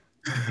sorry.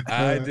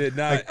 I did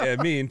not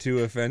mean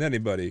to offend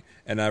anybody,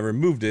 and I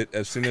removed it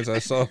as soon as I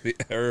saw the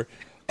error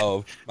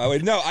of my way.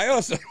 No, I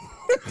also.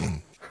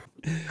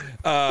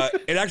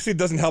 It actually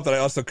doesn't help that I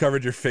also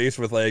covered your face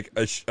with like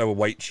a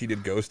white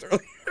sheeted ghost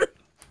earlier.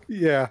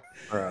 Yeah,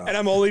 and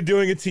I'm only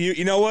doing it to you.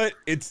 You know what?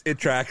 It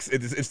tracks.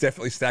 It's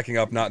definitely stacking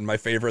up. Not in my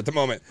favor at the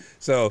moment.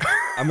 So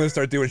I'm gonna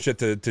start doing shit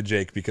to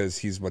Jake because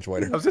he's much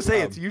whiter. I was gonna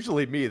say it's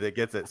usually me that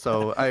gets it,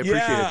 so I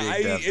appreciate it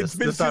being Dev. It's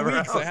been 2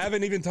 weeks. I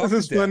haven't even talked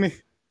this to is Dev.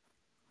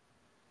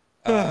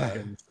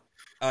 funny.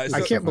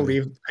 I can't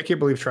believe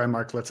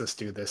Trimark lets us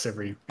do this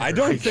every I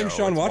don't week. think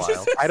Sean watches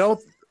wild. it.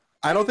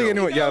 I don't think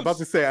anyone. Yeah, I'm about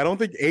to say. I don't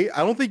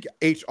think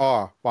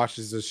HR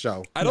watches this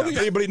show. I don't think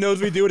anybody knows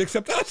we do it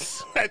except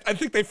us. I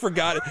think they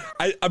forgot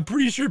it. I'm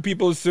pretty sure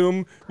people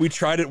assume we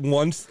tried it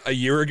once a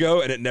year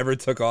ago and it never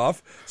took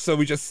off, so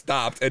we just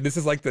stopped. And this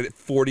is like the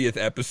 40th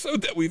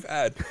episode that we've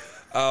had.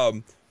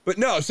 But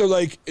no, so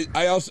like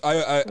I was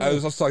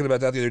also talking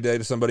about that the other day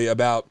to somebody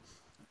about.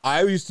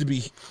 I used to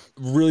be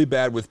really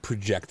bad with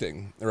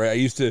projecting.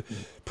 Right,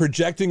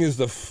 projecting is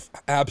the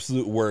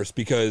absolute worst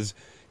because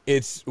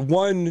it's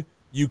one.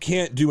 You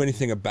can't do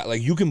anything about,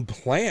 like, you can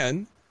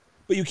plan,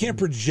 but you can't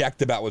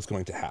project about what's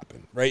going to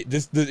happen, right?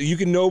 You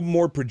can no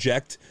more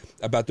project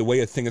about the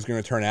way a thing is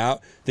going to turn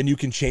out than you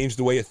can change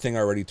the way a thing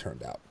already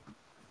turned out.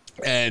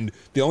 And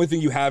the only thing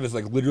you have is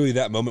like literally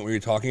that moment where you're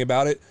talking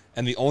about it,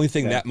 and the only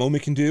thing that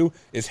moment can do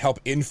is help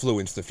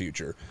influence the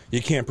future.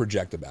 You can't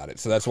project about it.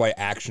 So that's why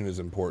action is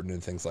important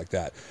and things like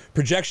that.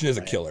 Projection is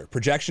a killer.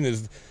 Projection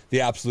is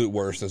the absolute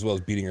worst, as well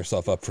as beating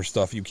yourself up for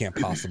stuff you can't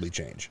possibly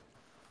change.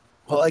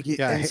 Well,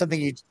 and something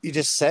you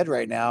just said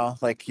right now,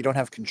 like you don't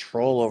have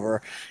control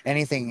over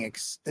anything.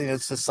 It's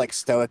this like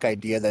stoic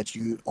idea that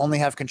you only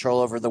have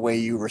control over the way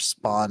you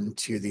respond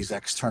to these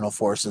external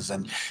forces.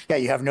 And yeah,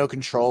 you have no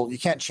control. You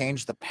can't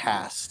change the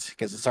past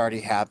because it's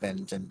already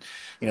happened. And,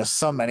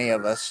 so many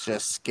of us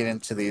just get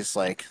into these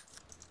like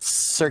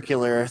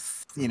circular,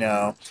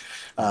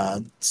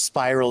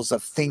 spirals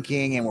of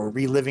thinking, and we're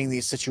reliving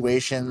these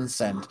situations,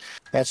 and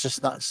it's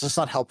just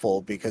not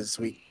helpful because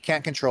we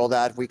can't control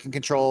that. We can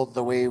control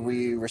the way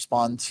we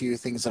respond to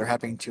things that are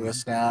happening to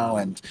us now,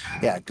 and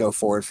go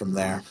forward from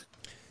there.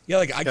 Yeah,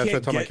 like I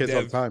can't tell my kids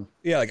all the time.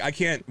 Yeah, like I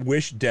can't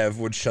wish Dev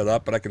would shut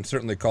up, but I can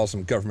certainly call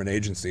some government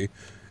agency,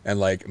 and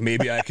like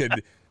maybe I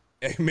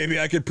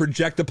could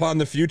project upon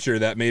the future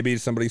that maybe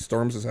somebody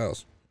storms his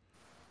house.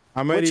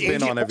 I'm already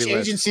been on every which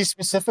list. Agency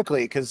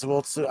specifically, because I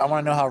want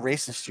to know how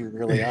racist you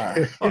really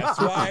are. That's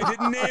why I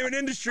didn't name an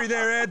industry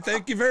there, Ed.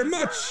 Thank you very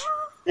much.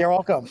 You're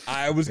welcome.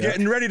 I was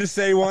getting ready to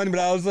say one, but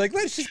I was like,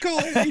 let's just call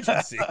it an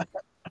agency.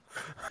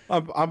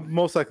 I'm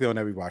most likely on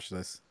every watch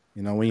list.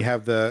 When you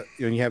have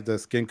the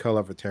skin color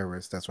of a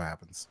terrorist, that's what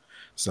happens.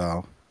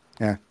 So,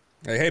 yeah.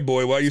 Hey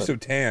boy, why are you so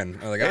tan?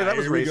 I'm like, hey, that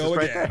was racist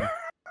right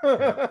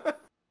there.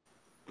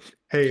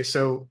 Hey,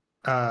 so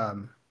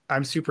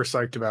I'm super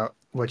psyched about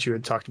what you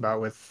had talked about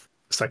with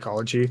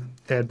psychology,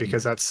 Ed,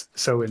 because that's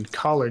so in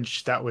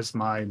college, that was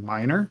my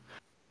minor.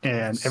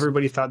 And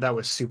everybody thought that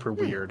was super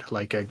weird,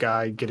 like a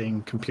guy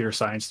getting computer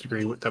science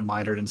degree with a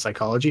minored in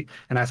psychology.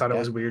 And I thought it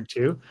was weird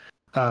too,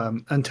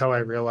 until I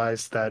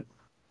realized that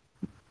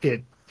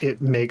it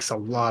makes a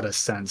lot of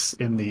sense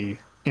in the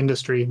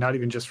industry, not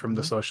even just from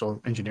the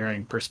social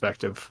engineering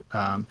perspective.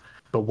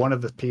 But one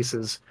of the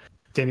pieces,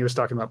 Danny was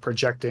talking about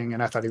projecting,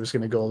 and I thought he was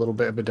going to go a little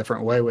bit of a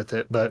different way with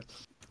it, but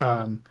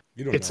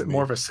it's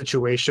more of a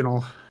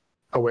situational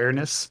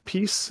awareness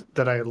piece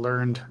that I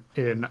learned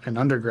in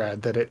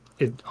undergrad, that it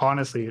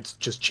honestly, it's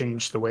just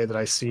changed the way that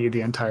I see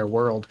the entire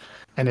world.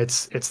 And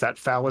it's that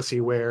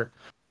fallacy where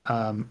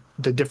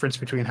the difference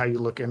between how you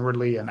look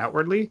inwardly and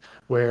outwardly,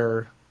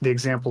 where the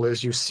example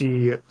is you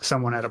see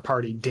someone at a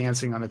party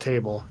dancing on a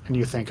table and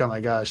you think, oh my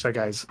gosh, that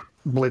guy's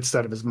blitzed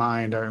out of his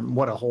mind, or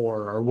what a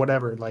whore, or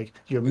whatever. Like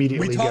you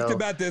immediately we talked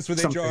about this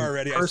with HR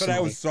already. I said I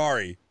was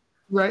sorry.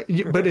 Right,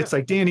 but it's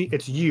like, Danny,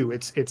 it's you.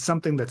 It's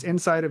something that's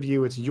inside of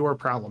you. It's your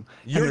problem.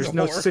 And there's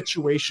no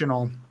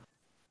situational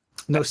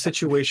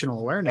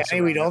awareness.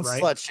 Danny, we don't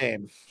right? slut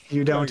shame.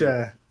 You don't.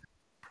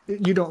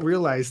 You don't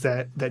realize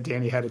that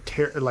Danny had a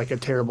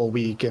terrible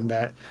week, and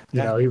that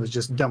he was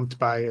just dumped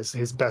by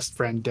his best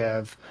friend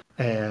Dev,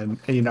 and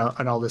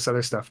all this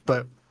other stuff.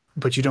 But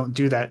you don't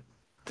do that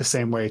the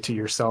same way to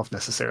yourself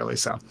necessarily.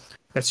 So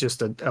that's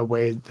just a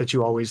way that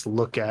you always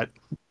look at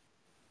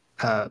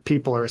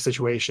people or a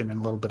situation in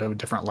a little bit of a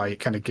different light,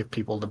 kind of give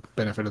people the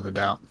benefit of the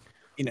doubt.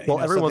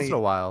 Every once in a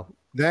while.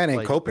 That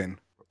ain't coping.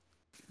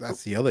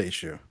 That's the other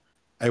issue.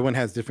 Everyone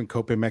has different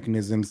coping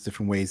mechanisms,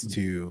 different ways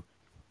to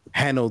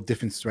handle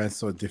different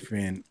stress or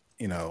different,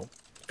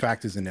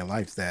 factors in their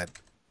lives that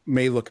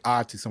may look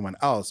odd to someone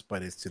else,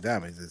 but it's to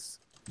them. This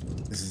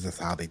is just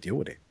how they deal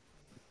with it.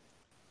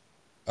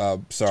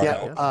 Sorry,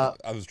 Yeah,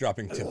 I was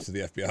dropping tips to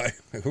the FBI.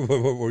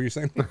 What were you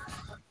saying?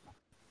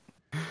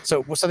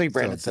 So something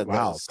Brandon said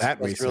wow, that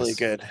was really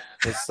good.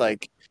 It's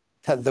like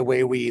the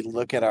way we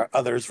look at our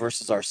others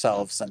versus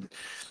ourselves. And,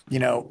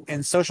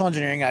 in social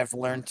engineering, I've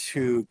learned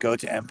to go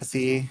to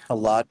empathy a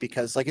lot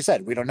because, like you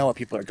said, we don't know what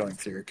people are going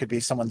through. It could be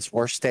someone's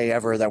worst day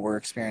ever that we're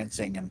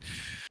experiencing. And,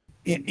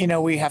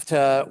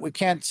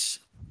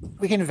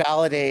 we can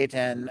validate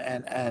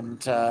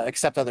and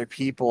accept other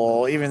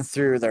people even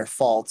through their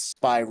faults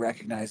by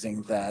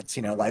recognizing that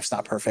life's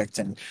not perfect,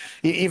 and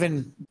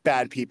even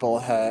bad people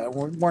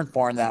weren't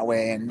born that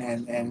way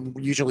and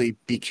usually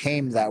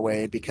became that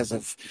way because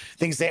of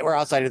things that were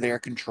outside of their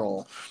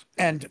control.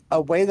 And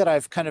a way that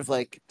I've kind of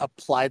like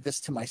applied this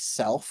to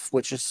myself,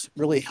 which is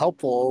really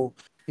helpful.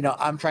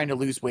 I'm trying to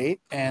lose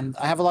weight, and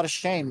I have a lot of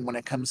shame when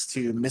it comes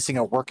to missing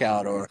a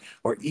workout or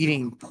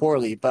eating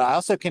poorly, but I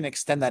also can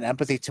extend that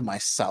empathy to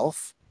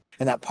myself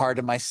and that part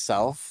of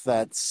myself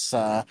that's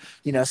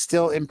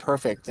still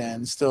imperfect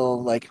and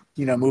still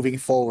moving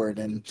forward.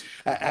 And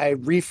I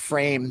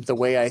reframe the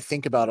way I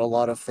think about a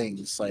lot of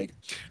things. Like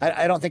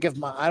I don't think of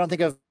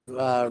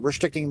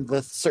restricting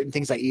the certain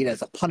things I eat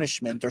as a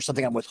punishment or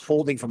something I'm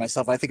withholding from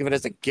myself. I think of it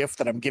as a gift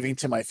that I'm giving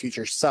to my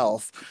future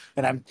self,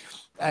 and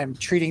I'm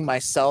treating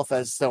myself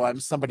as though I'm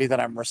somebody that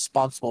I'm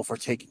responsible for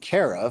taking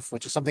care of,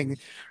 which is something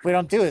we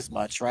don't do as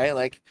much, right?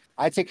 Like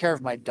I take care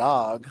of my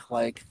dog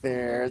like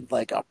they're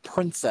like a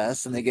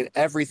princess and they get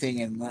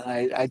everything, and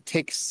I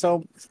take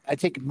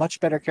much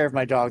better care of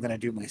my dog than I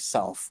do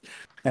myself,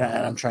 and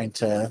I'm trying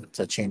to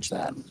change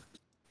that.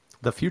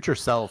 The future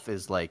self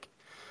is like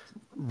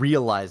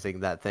realizing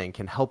that thing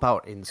can help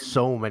out in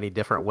so many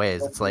different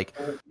ways. It's like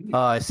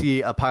I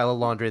see a pile of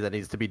laundry that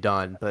needs to be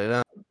done, but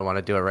I don't want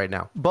to do it right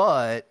now.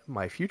 But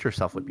my future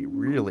self would be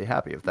really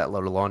happy if that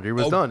load of laundry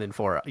was done in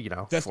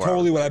That's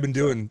totally what I've been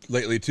doing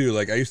lately too.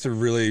 Like I used to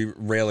really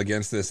rail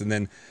against this, and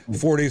then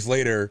 4 days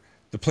later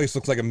the place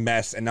looks like a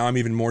mess, and now I'm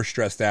even more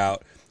stressed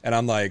out, and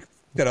I'm like,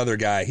 that other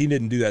guy, he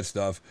didn't do that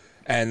stuff.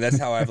 And that's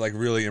how I've like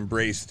really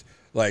embraced,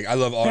 like I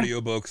love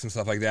audiobooks and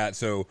stuff like that,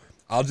 so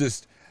I'll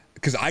just,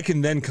 because I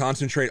can then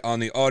concentrate on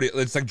the audio.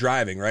 It's like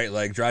driving, right?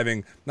 Like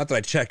driving, not that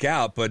I check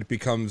out, but it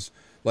becomes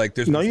like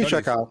there's no, you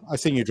check out. I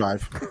seen you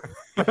drive.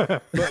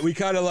 But we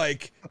kind of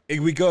like,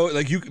 we go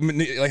like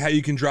how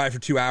you can drive for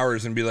 2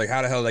 hours and be like,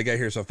 how the hell did I get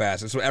here so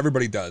fast? It's what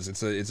everybody does.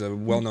 It's a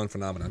well-known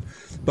phenomenon.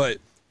 But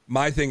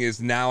my thing is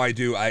now I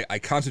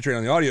concentrate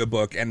on the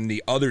audiobook, and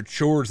the other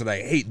chores that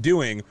I hate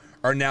doing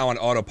are now on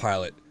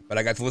autopilot. But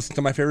I got to listen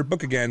to my favorite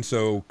book again,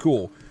 so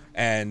cool.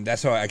 And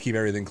that's how I keep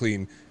everything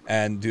clean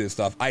and do this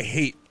stuff. I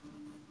hate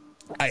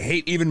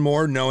even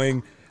more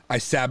knowing I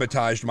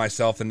sabotaged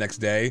myself the next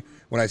day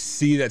when I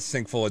see that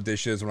sink full of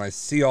dishes, when I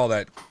see all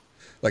that,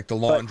 like the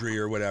laundry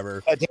or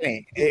whatever.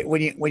 Danny,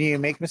 when you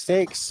make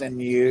mistakes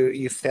and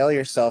you fail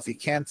yourself, you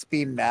can't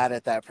be mad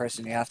at that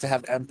person. You have to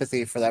have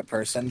empathy for that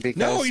person because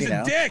no, he's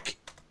a dick.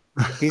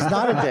 He's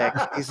not a dick.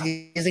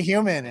 He's a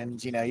human,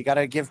 and you got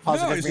to give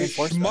positive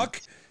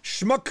reinforcement.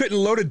 Schmuck couldn't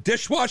load a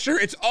dishwasher.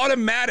 It's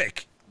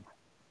automatic.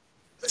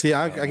 See,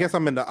 I guess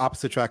I'm in the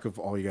opposite track of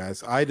all you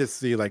guys. I just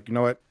see like, you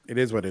know what? It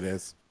is what it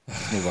is.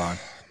 Let's move on.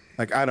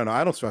 Like, I don't know.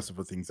 I don't stress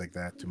over things like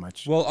that too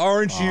much. Well,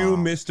 aren't you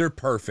Mr.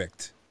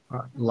 Perfect?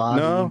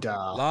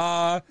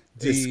 La-dee-da.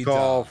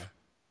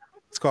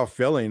 It's called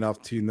failing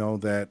enough to know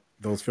that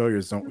those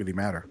failures don't really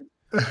matter.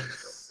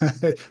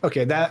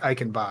 Okay, that I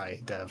can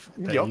buy, Dev.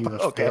 That Yep, you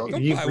have okay. failed.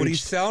 Don't You've buy what he's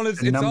reached selling.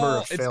 It's a number all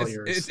of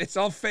failures. it's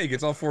all fake.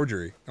 It's all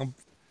forgery. It's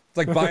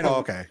like buying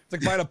it's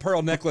like buying a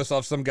pearl necklace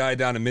off some guy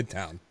down in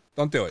Midtown.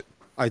 Don't do it.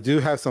 I do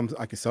have some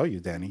I can sell you,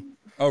 Danny.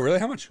 Oh, really?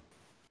 How much?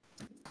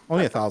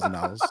 Only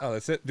 $1,000. Oh,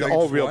 that's it. They're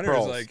all real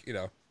pearls. Like,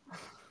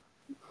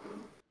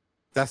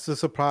 That's the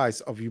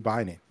surprise of you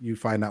buying it. You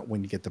find out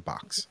when you get the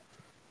box.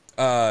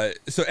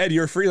 So Ed,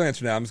 you're a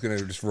freelancer now. I'm just gonna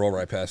just roll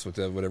right past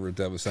whatever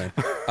Dev was saying.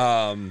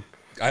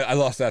 I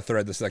lost that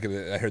thread the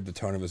second I heard the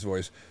tone of his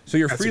voice. So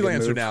you're a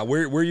freelancer now.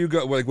 Where you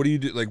go? Like, what do you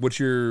do? Like, what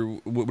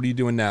are you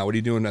doing now? What are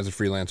you doing as a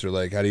freelancer?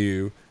 Like, what do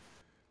you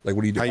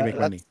do? How you make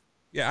money?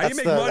 Yeah, how do you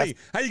make money?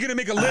 How are you gonna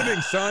make a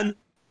living, son?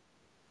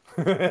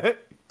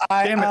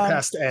 Damn it,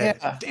 past Ed.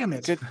 Yeah. Damn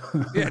it.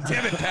 Yeah,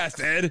 damn it, past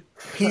Ed.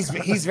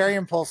 He's very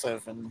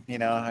impulsive, and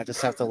I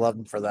just have to love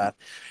him for that.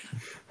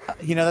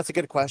 That's a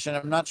good question.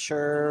 I'm not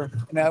sure.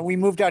 We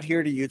moved out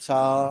here to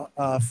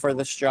Utah for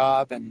this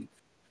job, and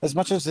as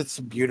much as it's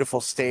a beautiful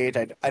state,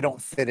 I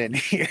don't fit in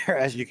here,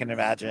 as you can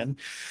imagine.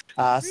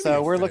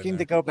 So we're looking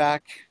to go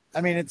back. I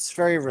mean, it's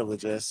very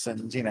religious,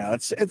 and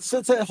it's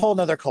a whole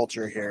nother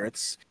culture here.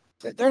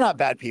 They're not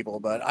bad people,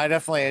 but I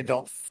definitely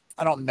don't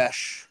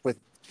mesh with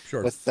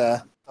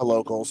the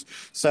locals.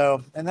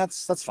 So, and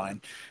that's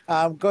fine.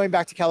 Going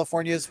back to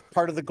California is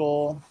part of the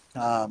goal.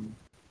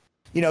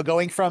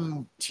 Going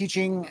from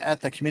teaching at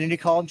the community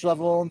college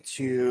level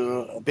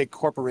to a big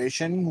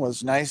corporation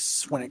was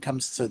nice when it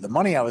comes to the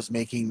money I was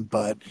making.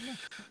 But,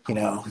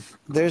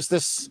 there's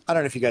this, I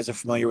don't know if you guys are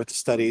familiar with the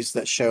studies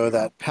that show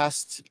that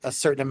past a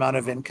certain amount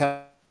of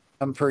income,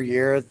 per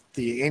year,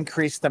 the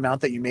increased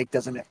amount that you make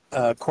doesn't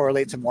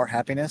correlate to more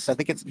happiness. I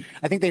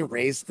think they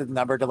raised the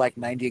number to like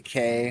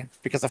 90K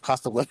because of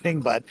cost of living,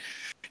 but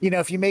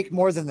if you make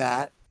more than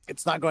that,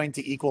 it's not going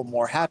to equal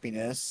more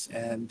happiness.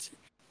 And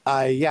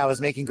I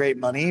was making great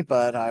money,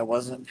 but I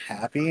wasn't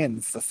happy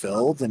and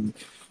fulfilled. And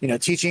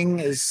teaching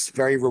is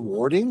very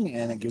rewarding,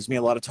 and it gives me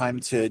a lot of time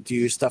to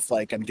do stuff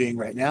like I'm doing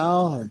right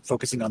now, and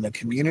focusing on the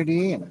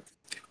community. And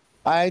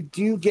I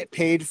do get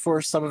paid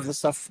for some of the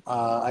stuff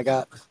I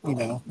got.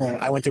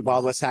 I went to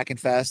Wild West Hacking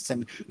Fest,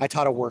 and I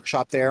taught a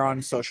workshop there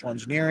on social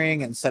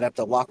engineering and set up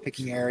the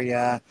lockpicking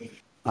area.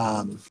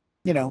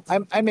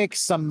 I make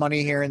some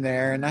money here and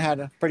there, and I had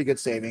a pretty good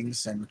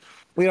savings. And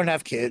we don't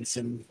have kids,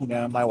 and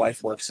my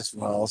wife works as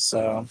well,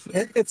 so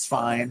it's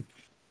fine.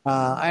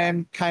 I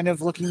am kind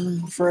of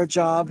looking for a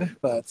job,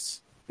 but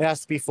it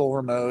has to be full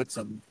remote,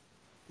 and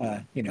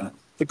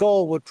the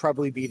goal would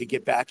probably be to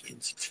get back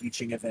into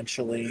teaching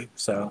eventually.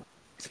 So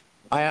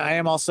I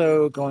am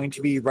also going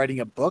to be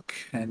writing a book,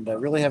 and I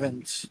really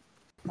haven't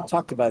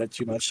talked about it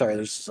too much. Sorry,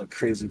 there's some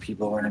crazy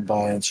people running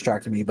by and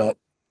distracting me. But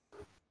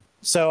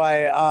so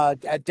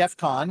at DEF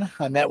CON,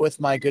 I met with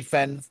my good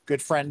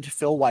friend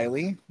Phil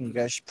Wiley. You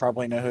guys should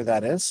probably know who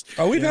that is.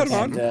 Oh, we've had him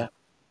on.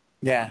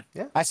 Yeah.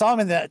 I saw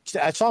him in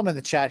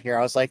the chat here.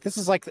 I was like, this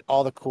is like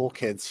all the cool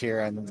kids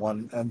here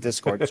on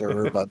Discord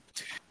server. But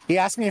he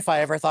asked me if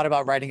I ever thought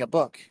about writing a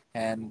book,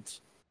 and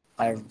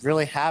I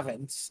really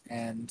haven't.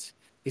 And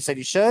he said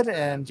you should.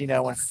 And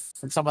when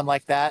someone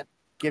like that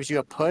gives you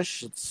a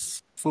push,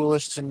 it's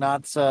foolish to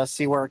not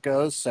see where it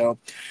goes. So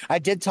I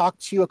did talk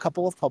to a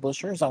couple of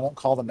publishers. I won't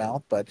call them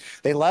out, but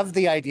they loved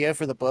the idea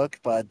for the book,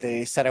 but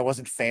they said I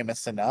wasn't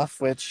famous enough,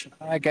 which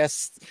I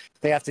guess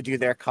they have to do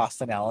their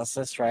cost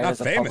analysis, right? Not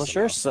as a famous publisher.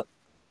 enough. So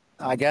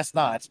I guess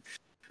not.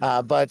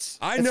 But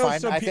I it's know fine.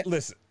 some people.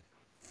 Listen,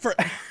 for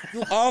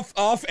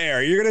off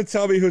air, you're gonna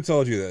tell me who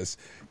told you this,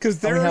 because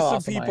there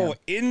are some people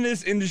in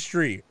this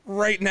industry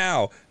right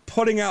now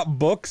putting out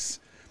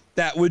books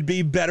that would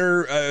be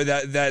better.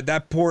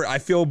 That poor. I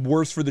feel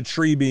worse for the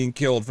tree being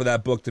killed for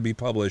that book to be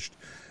published,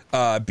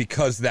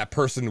 because that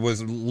person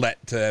was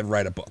let to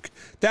write a book.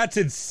 That's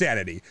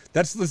insanity.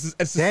 It's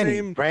the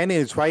same. Brandon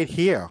is right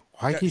here.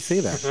 Why did he say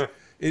that?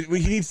 He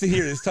needs to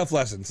hear this tough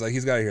lessons. Like,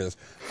 he's got to hear this.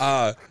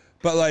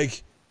 But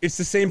like, it's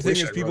the same thing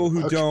as people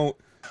who don't.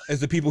 As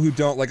the people who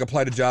don't like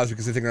apply to jobs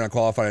because they think they're not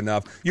qualified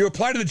enough. You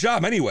apply to the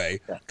job anyway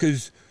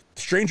because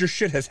stranger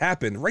shit has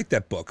happened. Write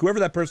that book. Whoever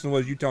that person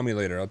was, you tell me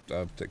later.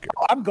 I'll take care.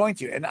 I'm going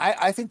to, and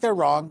I think they're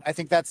wrong. I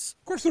think that's.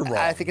 Of course they're wrong.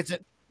 I think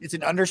it's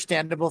an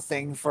understandable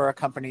thing for a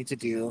company to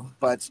do,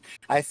 but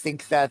I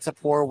think that's a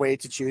poor way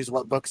to choose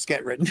what books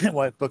get written and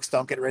what books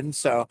don't get written.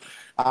 So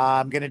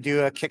I'm going to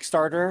do a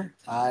Kickstarter.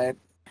 I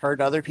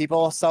heard other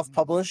people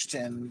self-published,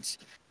 and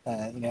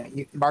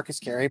Marcus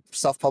Carey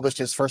self-published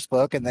his first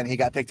book, and then he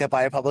got picked up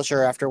by a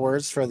publisher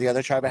afterwards for the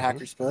other Tribe of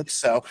Hackers books.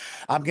 So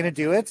I'm going to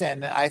do it,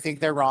 and I think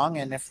they're wrong.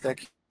 And if the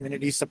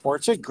community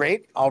supports it,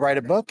 great. I'll write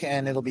a book,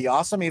 and it'll be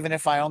awesome. Even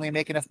if I only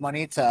make enough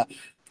money to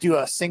do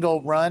a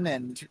single run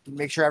and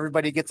make sure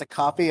everybody gets a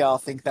copy, I'll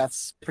think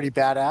that's pretty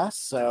badass.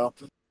 So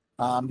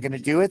I'm going to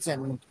do it.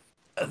 And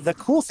the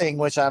cool thing,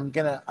 which I'm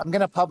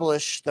gonna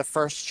publish the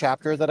first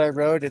chapter that I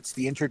wrote. It's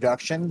the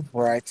introduction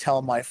where I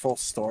tell my full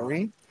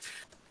story.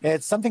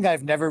 It's something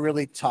I've never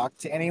really talked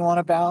to anyone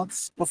about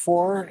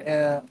before.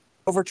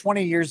 Over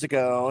 20 years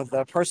ago,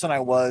 the person I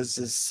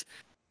was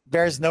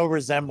bears no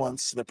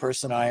resemblance to the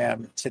person I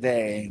am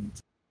today.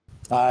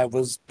 I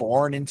was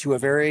born into a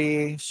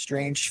very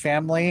strange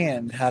family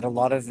and had a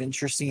lot of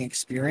interesting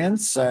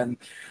experience. And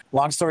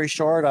long story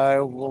short, I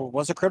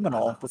was a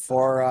criminal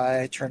before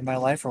I turned my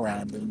life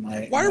around.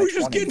 Why are we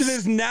just getting to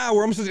this now?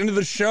 We're almost at the end of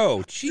the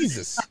show.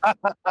 Jesus. I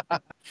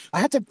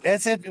have to.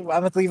 That's it. I'm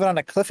gonna leave it on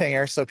a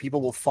cliffhanger so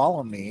people will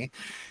follow me,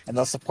 and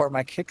they'll support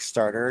my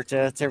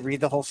Kickstarter to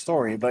read the whole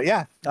story. But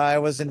yeah, I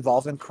was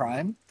involved in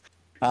crime.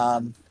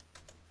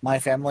 My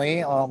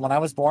family, when I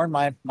was born,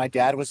 my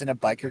dad was in a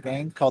biker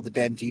gang called the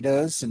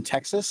Banditos in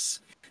Texas.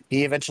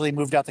 He eventually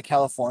moved out to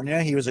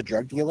California. He was a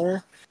drug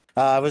dealer.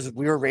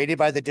 We were raided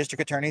by the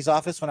district attorney's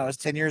office when I was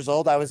 10 years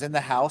old. I was in the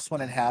house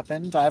when it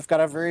happened. I've got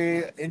a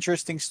very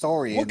interesting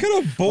story. What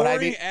kind of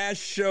boring ass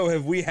show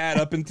have we had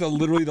up until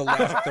literally the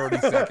last 30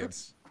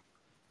 seconds?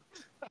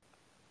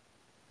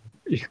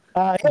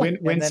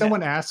 When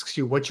someone asks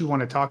you what you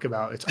want to talk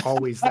about, it's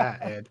always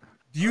that, Ed.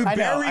 You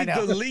buried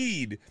the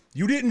lead.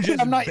 You didn't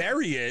just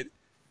bury it.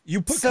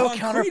 You put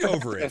concrete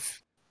over it.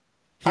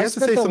 He has to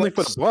say something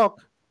for the book.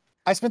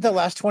 I spent the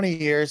last 20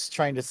 years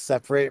trying to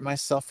separate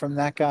myself from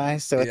that guy.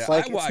 So it's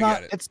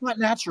it's not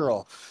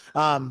natural.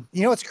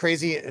 What's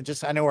crazy?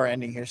 I know we're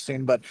ending here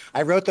soon, but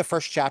I wrote the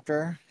first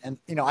chapter, and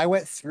I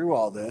went through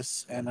all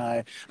this, and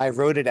I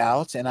wrote it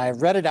out, and I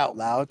read it out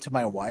loud to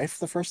my wife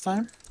the first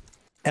time.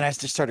 And I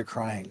just started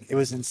crying. It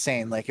was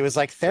insane. Like, it was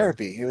like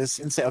therapy. It was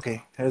insane.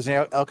 Okay, there's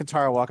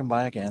Alcantara walking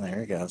by again. There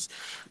he goes.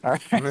 All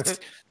right.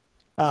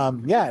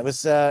 Yeah, it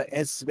was.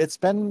 It's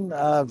been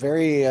a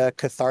very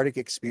cathartic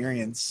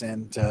experience,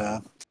 and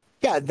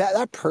yeah,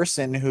 that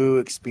person who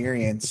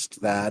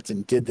experienced that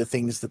and did the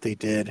things that they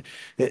did,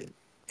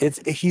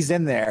 he's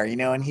in there,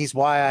 and he's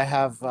why I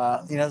have,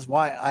 it's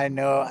why I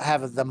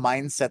have the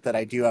mindset that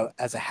I do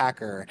as a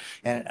hacker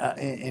and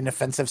in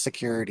offensive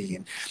security,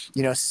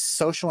 and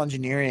social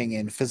engineering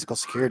and physical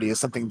security is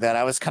something that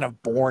I was kind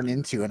of born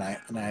into, and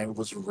I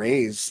was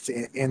raised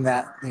in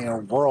that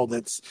world.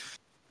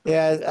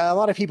 Yeah, a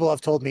lot of people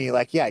have told me,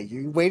 like, yeah,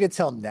 you waited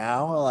till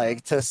now,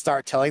 like, to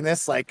start telling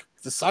this, like,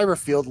 the cyber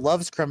field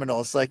loves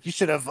criminals, like, you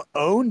should have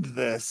owned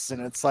this.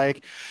 And it's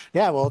like,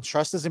 yeah, well,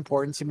 trust is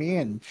important to me,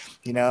 and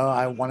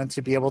I wanted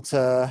to be able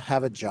to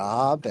have a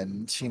job,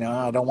 and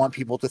I don't want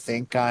people to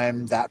think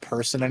I'm that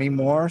person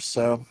anymore.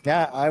 So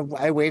yeah,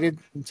 I waited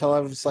until I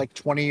was like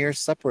 20 years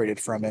separated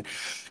from it,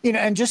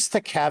 and just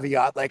to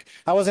caveat, like,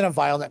 I wasn't a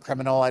violent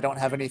criminal, I don't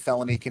have any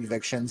felony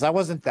convictions, I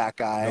wasn't that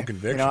guy. No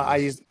convictions. I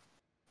used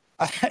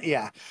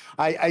yeah,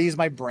 I use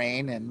my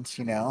brain, and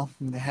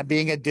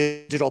being a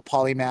digital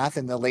polymath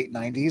in the late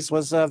 90s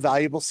was a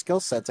valuable skill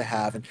set to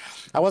have. And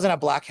I wasn't a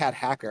black hat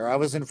hacker. I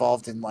was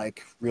involved in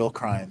like real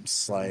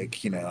crimes, like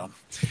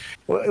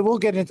we'll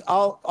get into.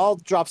 I'll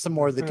drop some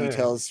more of the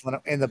details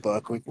in the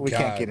book. We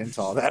can't get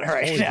into all that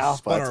right now.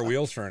 Spun our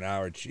wheels for an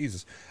hour.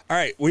 Jesus. All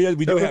right,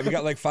 we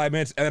got like 5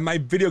 minutes, and my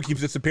video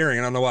keeps disappearing.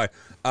 I don't know why.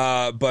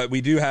 But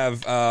we do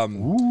have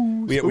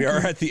we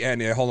are at the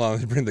end. Yeah, hold on,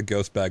 let's bring the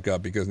ghost back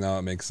up because now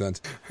it makes sense.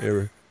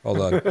 Here,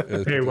 hold on.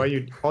 Hey, while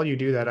you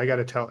do that, I got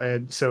to tell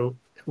Ed. So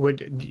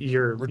would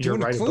you're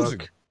write a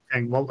book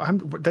thing? Well,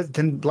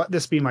 then let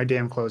this be my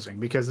damn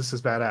closing because this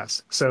is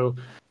badass. So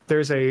there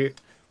was a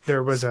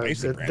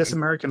This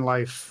American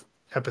Life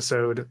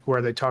episode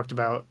where they talked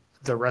about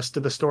the rest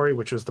of the story,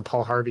 which was the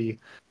Paul Harvey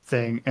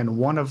thing, and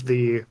one of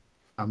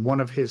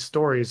his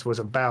stories was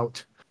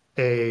about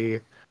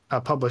a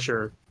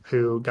publisher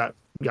who got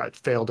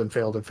failed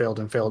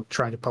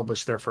trying to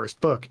publish their first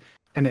book.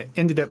 And it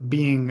ended up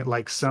being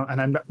like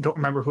and I don't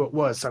remember who it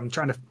was. So I'm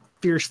trying to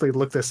fiercely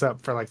look this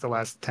up for like the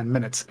last 10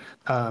 minutes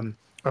of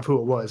who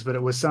it was. But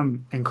it was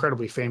some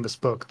incredibly famous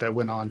book that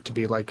went on to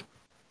be like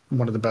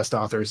one of the best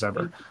authors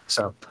ever.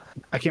 So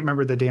I can't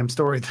remember the damn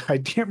story. I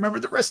can't remember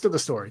the rest of the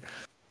story.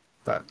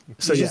 But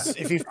so yeah,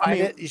 if you find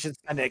it, you should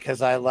send it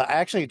because I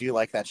actually do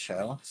like that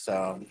show.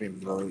 So I'd be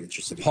really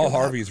interested. Paul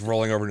Harvey's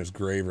rolling over in his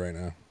grave right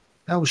now.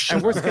 Oh shit!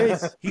 And worst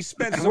case, he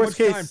spent so much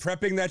time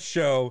prepping that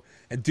show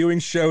and doing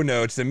show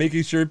notes and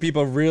making sure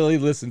people really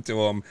listen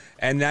to him.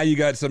 And now you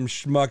got some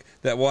schmuck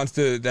that wants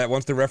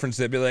to reference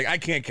it, be like, I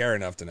can't care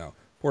enough to know.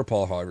 Poor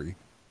Paul Harvey.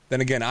 Then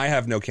again, I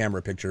have no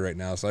camera picture right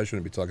now, so I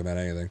shouldn't be talking about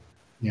anything.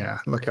 Yeah,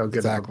 look how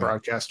good of a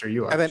broadcaster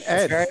you are. And then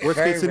Ed,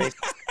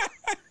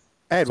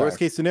 worst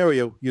case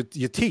scenario, you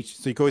teach,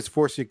 so you can always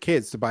force your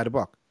kids to buy the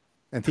book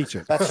and teach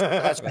it.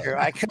 That's true.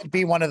 I could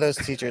be one of those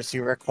teachers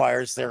who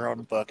requires their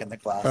own book in the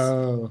class.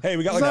 Hey,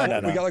 we got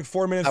like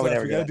 4 minutes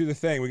left. We got to do the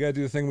thing. We got to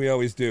do the thing we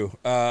always do.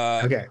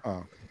 Okay.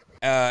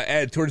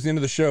 Ed, towards the end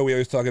of the show, we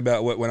always talk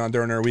about what went on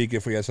during our week.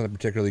 If we had something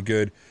particularly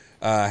good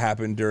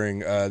happen during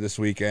this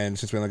weekend,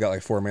 since we only got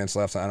like 4 minutes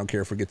left, so I don't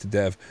care if we get to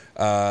Dev.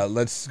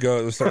 Let's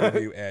start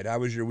with you, Ed. How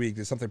was your week?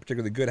 Did something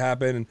particularly good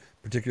happen?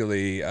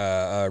 Particularly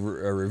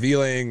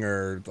revealing,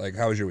 or like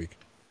how was your week?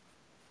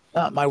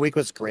 My week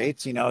was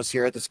great. I was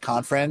here at this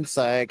conference.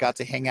 I got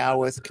to hang out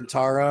with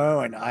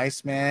Kentaro and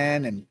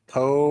Iceman and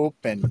Pope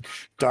and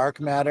Dark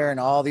Matter and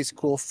all these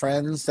cool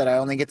friends that I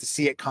only get to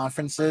see at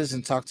conferences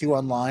and talk to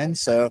online.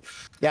 So,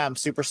 yeah, I'm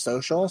super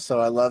social. So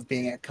I love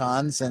being at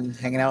cons and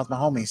hanging out with my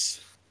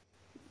homies.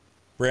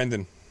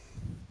 Brandon.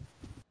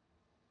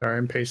 Sorry,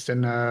 I'm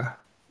pasting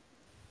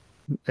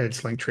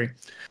Ed's link tree.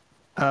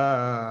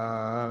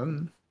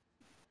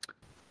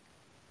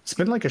 It's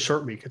been like a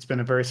short week. It's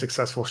been a very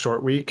successful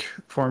short week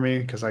for me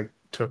because I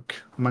took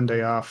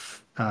Monday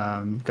off.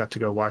 Got to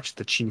go watch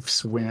the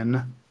Chiefs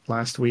win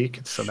last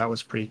week, so that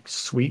was pretty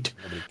sweet.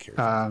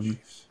 I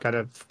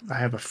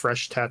have a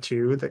fresh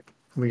tattoo that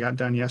we got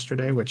done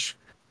yesterday, which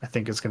I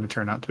think is going to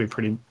turn out to be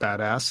pretty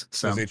badass.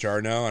 So does HR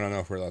know? I don't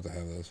know if we're allowed to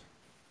have those.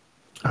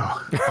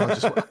 Oh,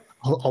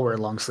 I'll wear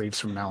long sleeves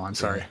from now on.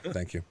 Sorry.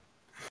 Thank you.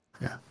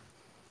 Yeah.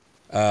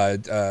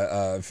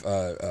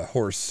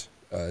 Horse.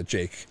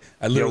 Jake.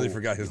 I literally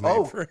forgot his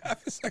name for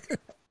half a second.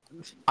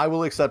 I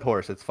will accept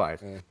horse. It's fine.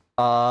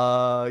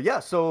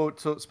 So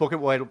spoke at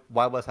Wild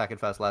West Hackin'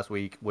 Fest last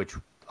week, which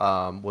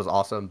was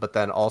awesome. But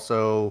then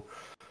also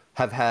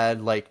have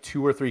had like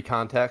 2 or 3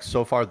 contacts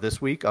so far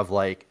this week of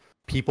like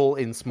people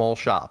in small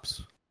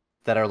shops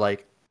that are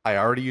like, I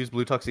already use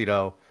Blue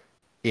Tuxedo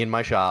in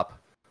my shop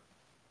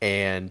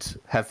and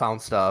have found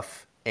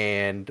stuff.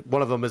 And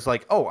one of them is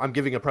like, oh, I'm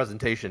giving a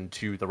presentation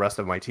to the rest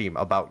of my team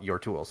about your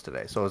tools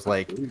today. So it's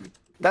like,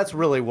 that's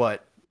really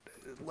what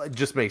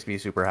just makes me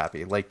super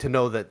happy. Like to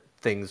know that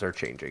things are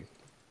changing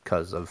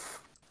because of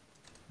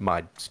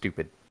my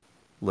stupid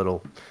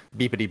little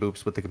beepity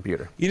boops with the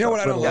computer. You know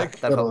what I don't like?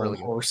 That felt really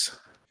good.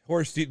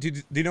 Horse, do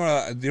you know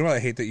what I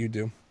hate that you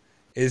do?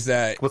 Is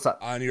that what's that?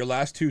 On your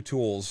last 2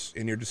 tools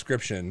in your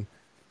description,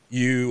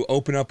 you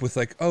open up with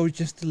like, oh,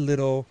 just a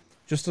little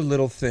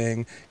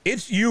thing.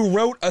 You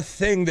wrote a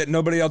thing that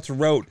nobody else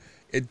wrote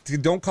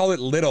Don't call it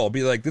little.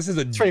 Be like, this is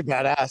It's pretty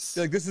badass.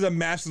 Like, this is a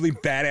massively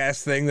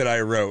badass thing that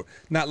I wrote.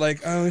 Not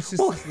like, oh, it's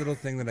just this little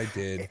thing that I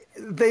did.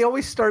 They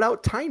always start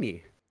out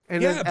tiny,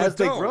 and then as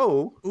they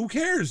grow, who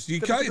cares?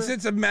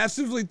 It's a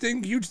massively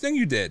huge thing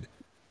you did.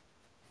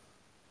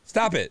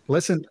 Stop it.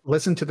 Listen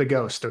to the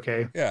ghost,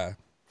 okay? Yeah.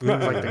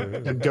 Like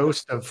the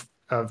ghost of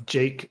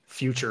Jake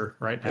Future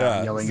right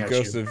now yelling at you.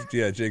 Ghost of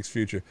Jake's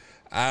future.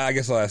 I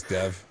guess I'll ask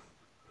Dev.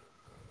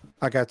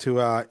 I got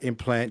to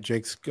implant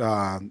Jake's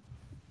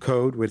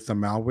code with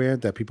some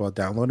malware that people are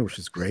downloading, which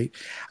is great.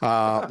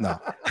 No.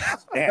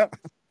 Damn.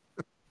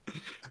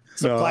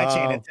 Supply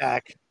chain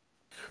attack.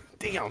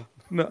 damn.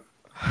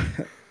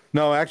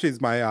 No, actually,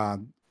 it's my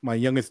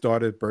youngest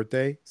daughter's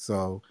birthday,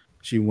 so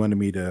she wanted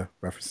me to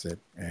reference it,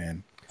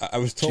 and I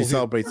was told she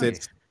celebrates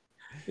it.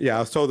 Yeah, I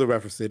was told to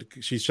reference it.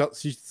 She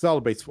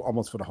celebrates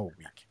almost for the whole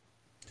week.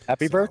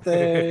 Happy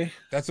birthday.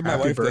 That's what my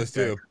wife does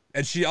too.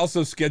 And she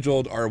also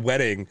scheduled our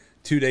wedding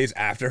 2 days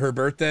after her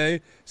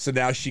birthday, so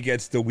now she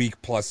gets the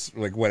week plus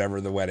like whatever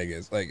the wedding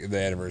is, like the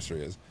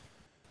anniversary is.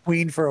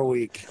 Queen for a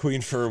week.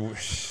 Queen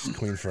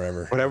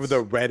forever. Whatever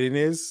the wedding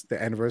is, the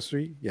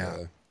anniversary.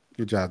 Yeah.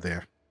 Good job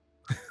there.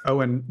 Oh,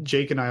 and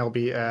Jake and I will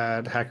be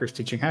at Hackers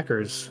Teaching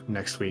Hackers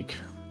next week.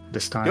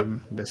 This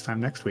time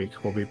next week,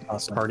 we'll be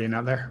partying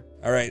out there.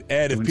 All right,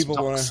 Ed, if people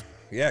want to...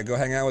 Yeah, go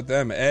hang out with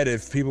them. Ed,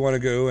 if people want to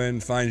go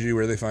and find you,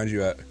 where do they find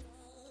you at?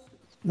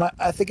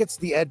 I think it's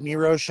the Ed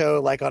Miro show,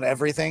 like on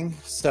everything.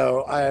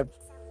 So I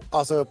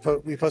also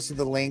we posted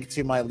the link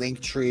to my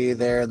link tree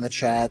there in the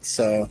chat.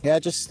 So yeah,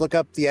 just look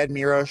up the Ed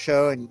Miro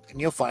show and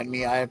you'll find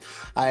me. I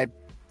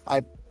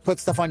put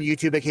stuff on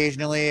YouTube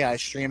occasionally. I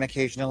stream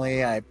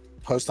occasionally. I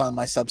post on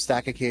my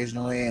Substack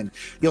occasionally, and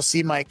you'll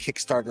see my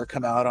Kickstarter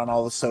come out on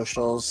all the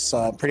socials,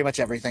 pretty much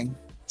everything.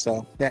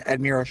 So yeah,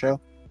 Ed Miro show.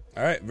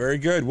 All right, very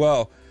good.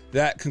 Well,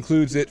 that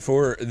concludes it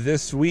for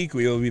this week.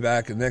 We will be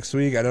back next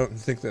week. I don't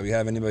think that we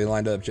have anybody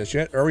lined up just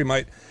yet, or we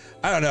might.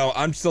 I don't know.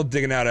 I'm still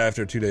digging out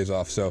after 2 days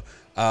off. So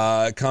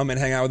come and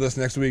hang out with us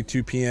next week,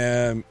 2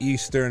 p.m.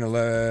 Eastern, 2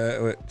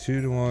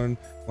 to 1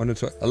 to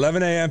 12,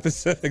 11 a.m.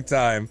 Pacific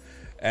time.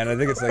 And I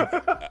think it's like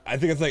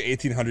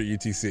 1800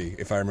 UTC,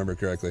 if I remember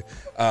correctly.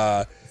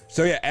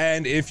 So yeah,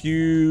 and if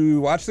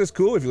you watch this,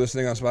 cool. If you're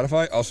listening on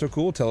Spotify, also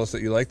cool. Tell us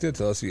that you liked it.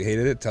 Tell us you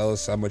hated it. Tell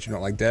us how much you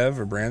don't like Dev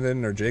or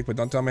Brandon or Jake, but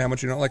don't tell me how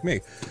much you don't like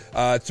me.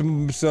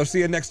 So see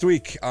you next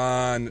week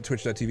on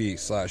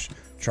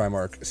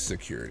twitch.tv/Trimark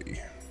Security.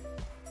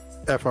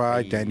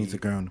 FYI, Danny's a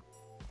goon.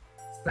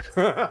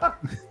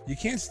 You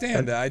can't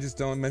stand that. I just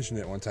don't mention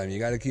it one time. You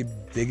got to keep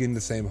digging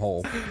the same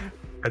hole.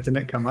 That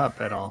didn't come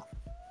up at all.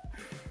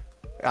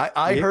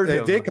 I heard it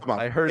him. did come up.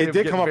 I heard it him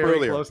did get come up very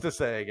earlier. Close to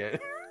saying it.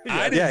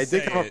 Yeah, it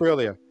did come up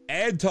earlier.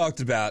 Ed talked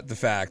about the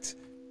fact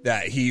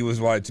that he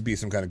wanted to be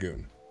some kind of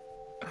goon.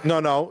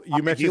 No,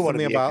 you mentioned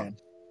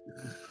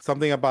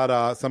something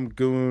about some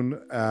goon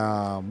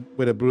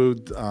with a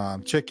brewed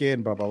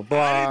chicken, blah blah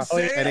blah.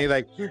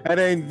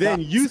 And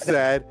then you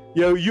said,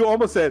 you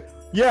almost said,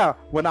 yeah,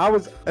 when I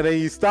was, and then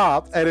you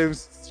stopped, and it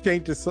was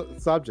changed the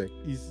subject.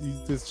 You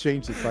just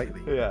changed it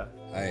slightly. Yeah.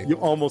 You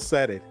almost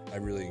said it. I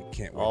really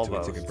can't wait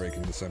to take a break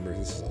in December.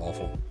 This is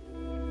awful.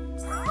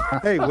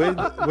 Hey, we're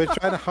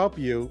trying to help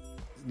you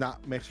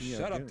not mention you.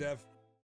 Shut up, Dev.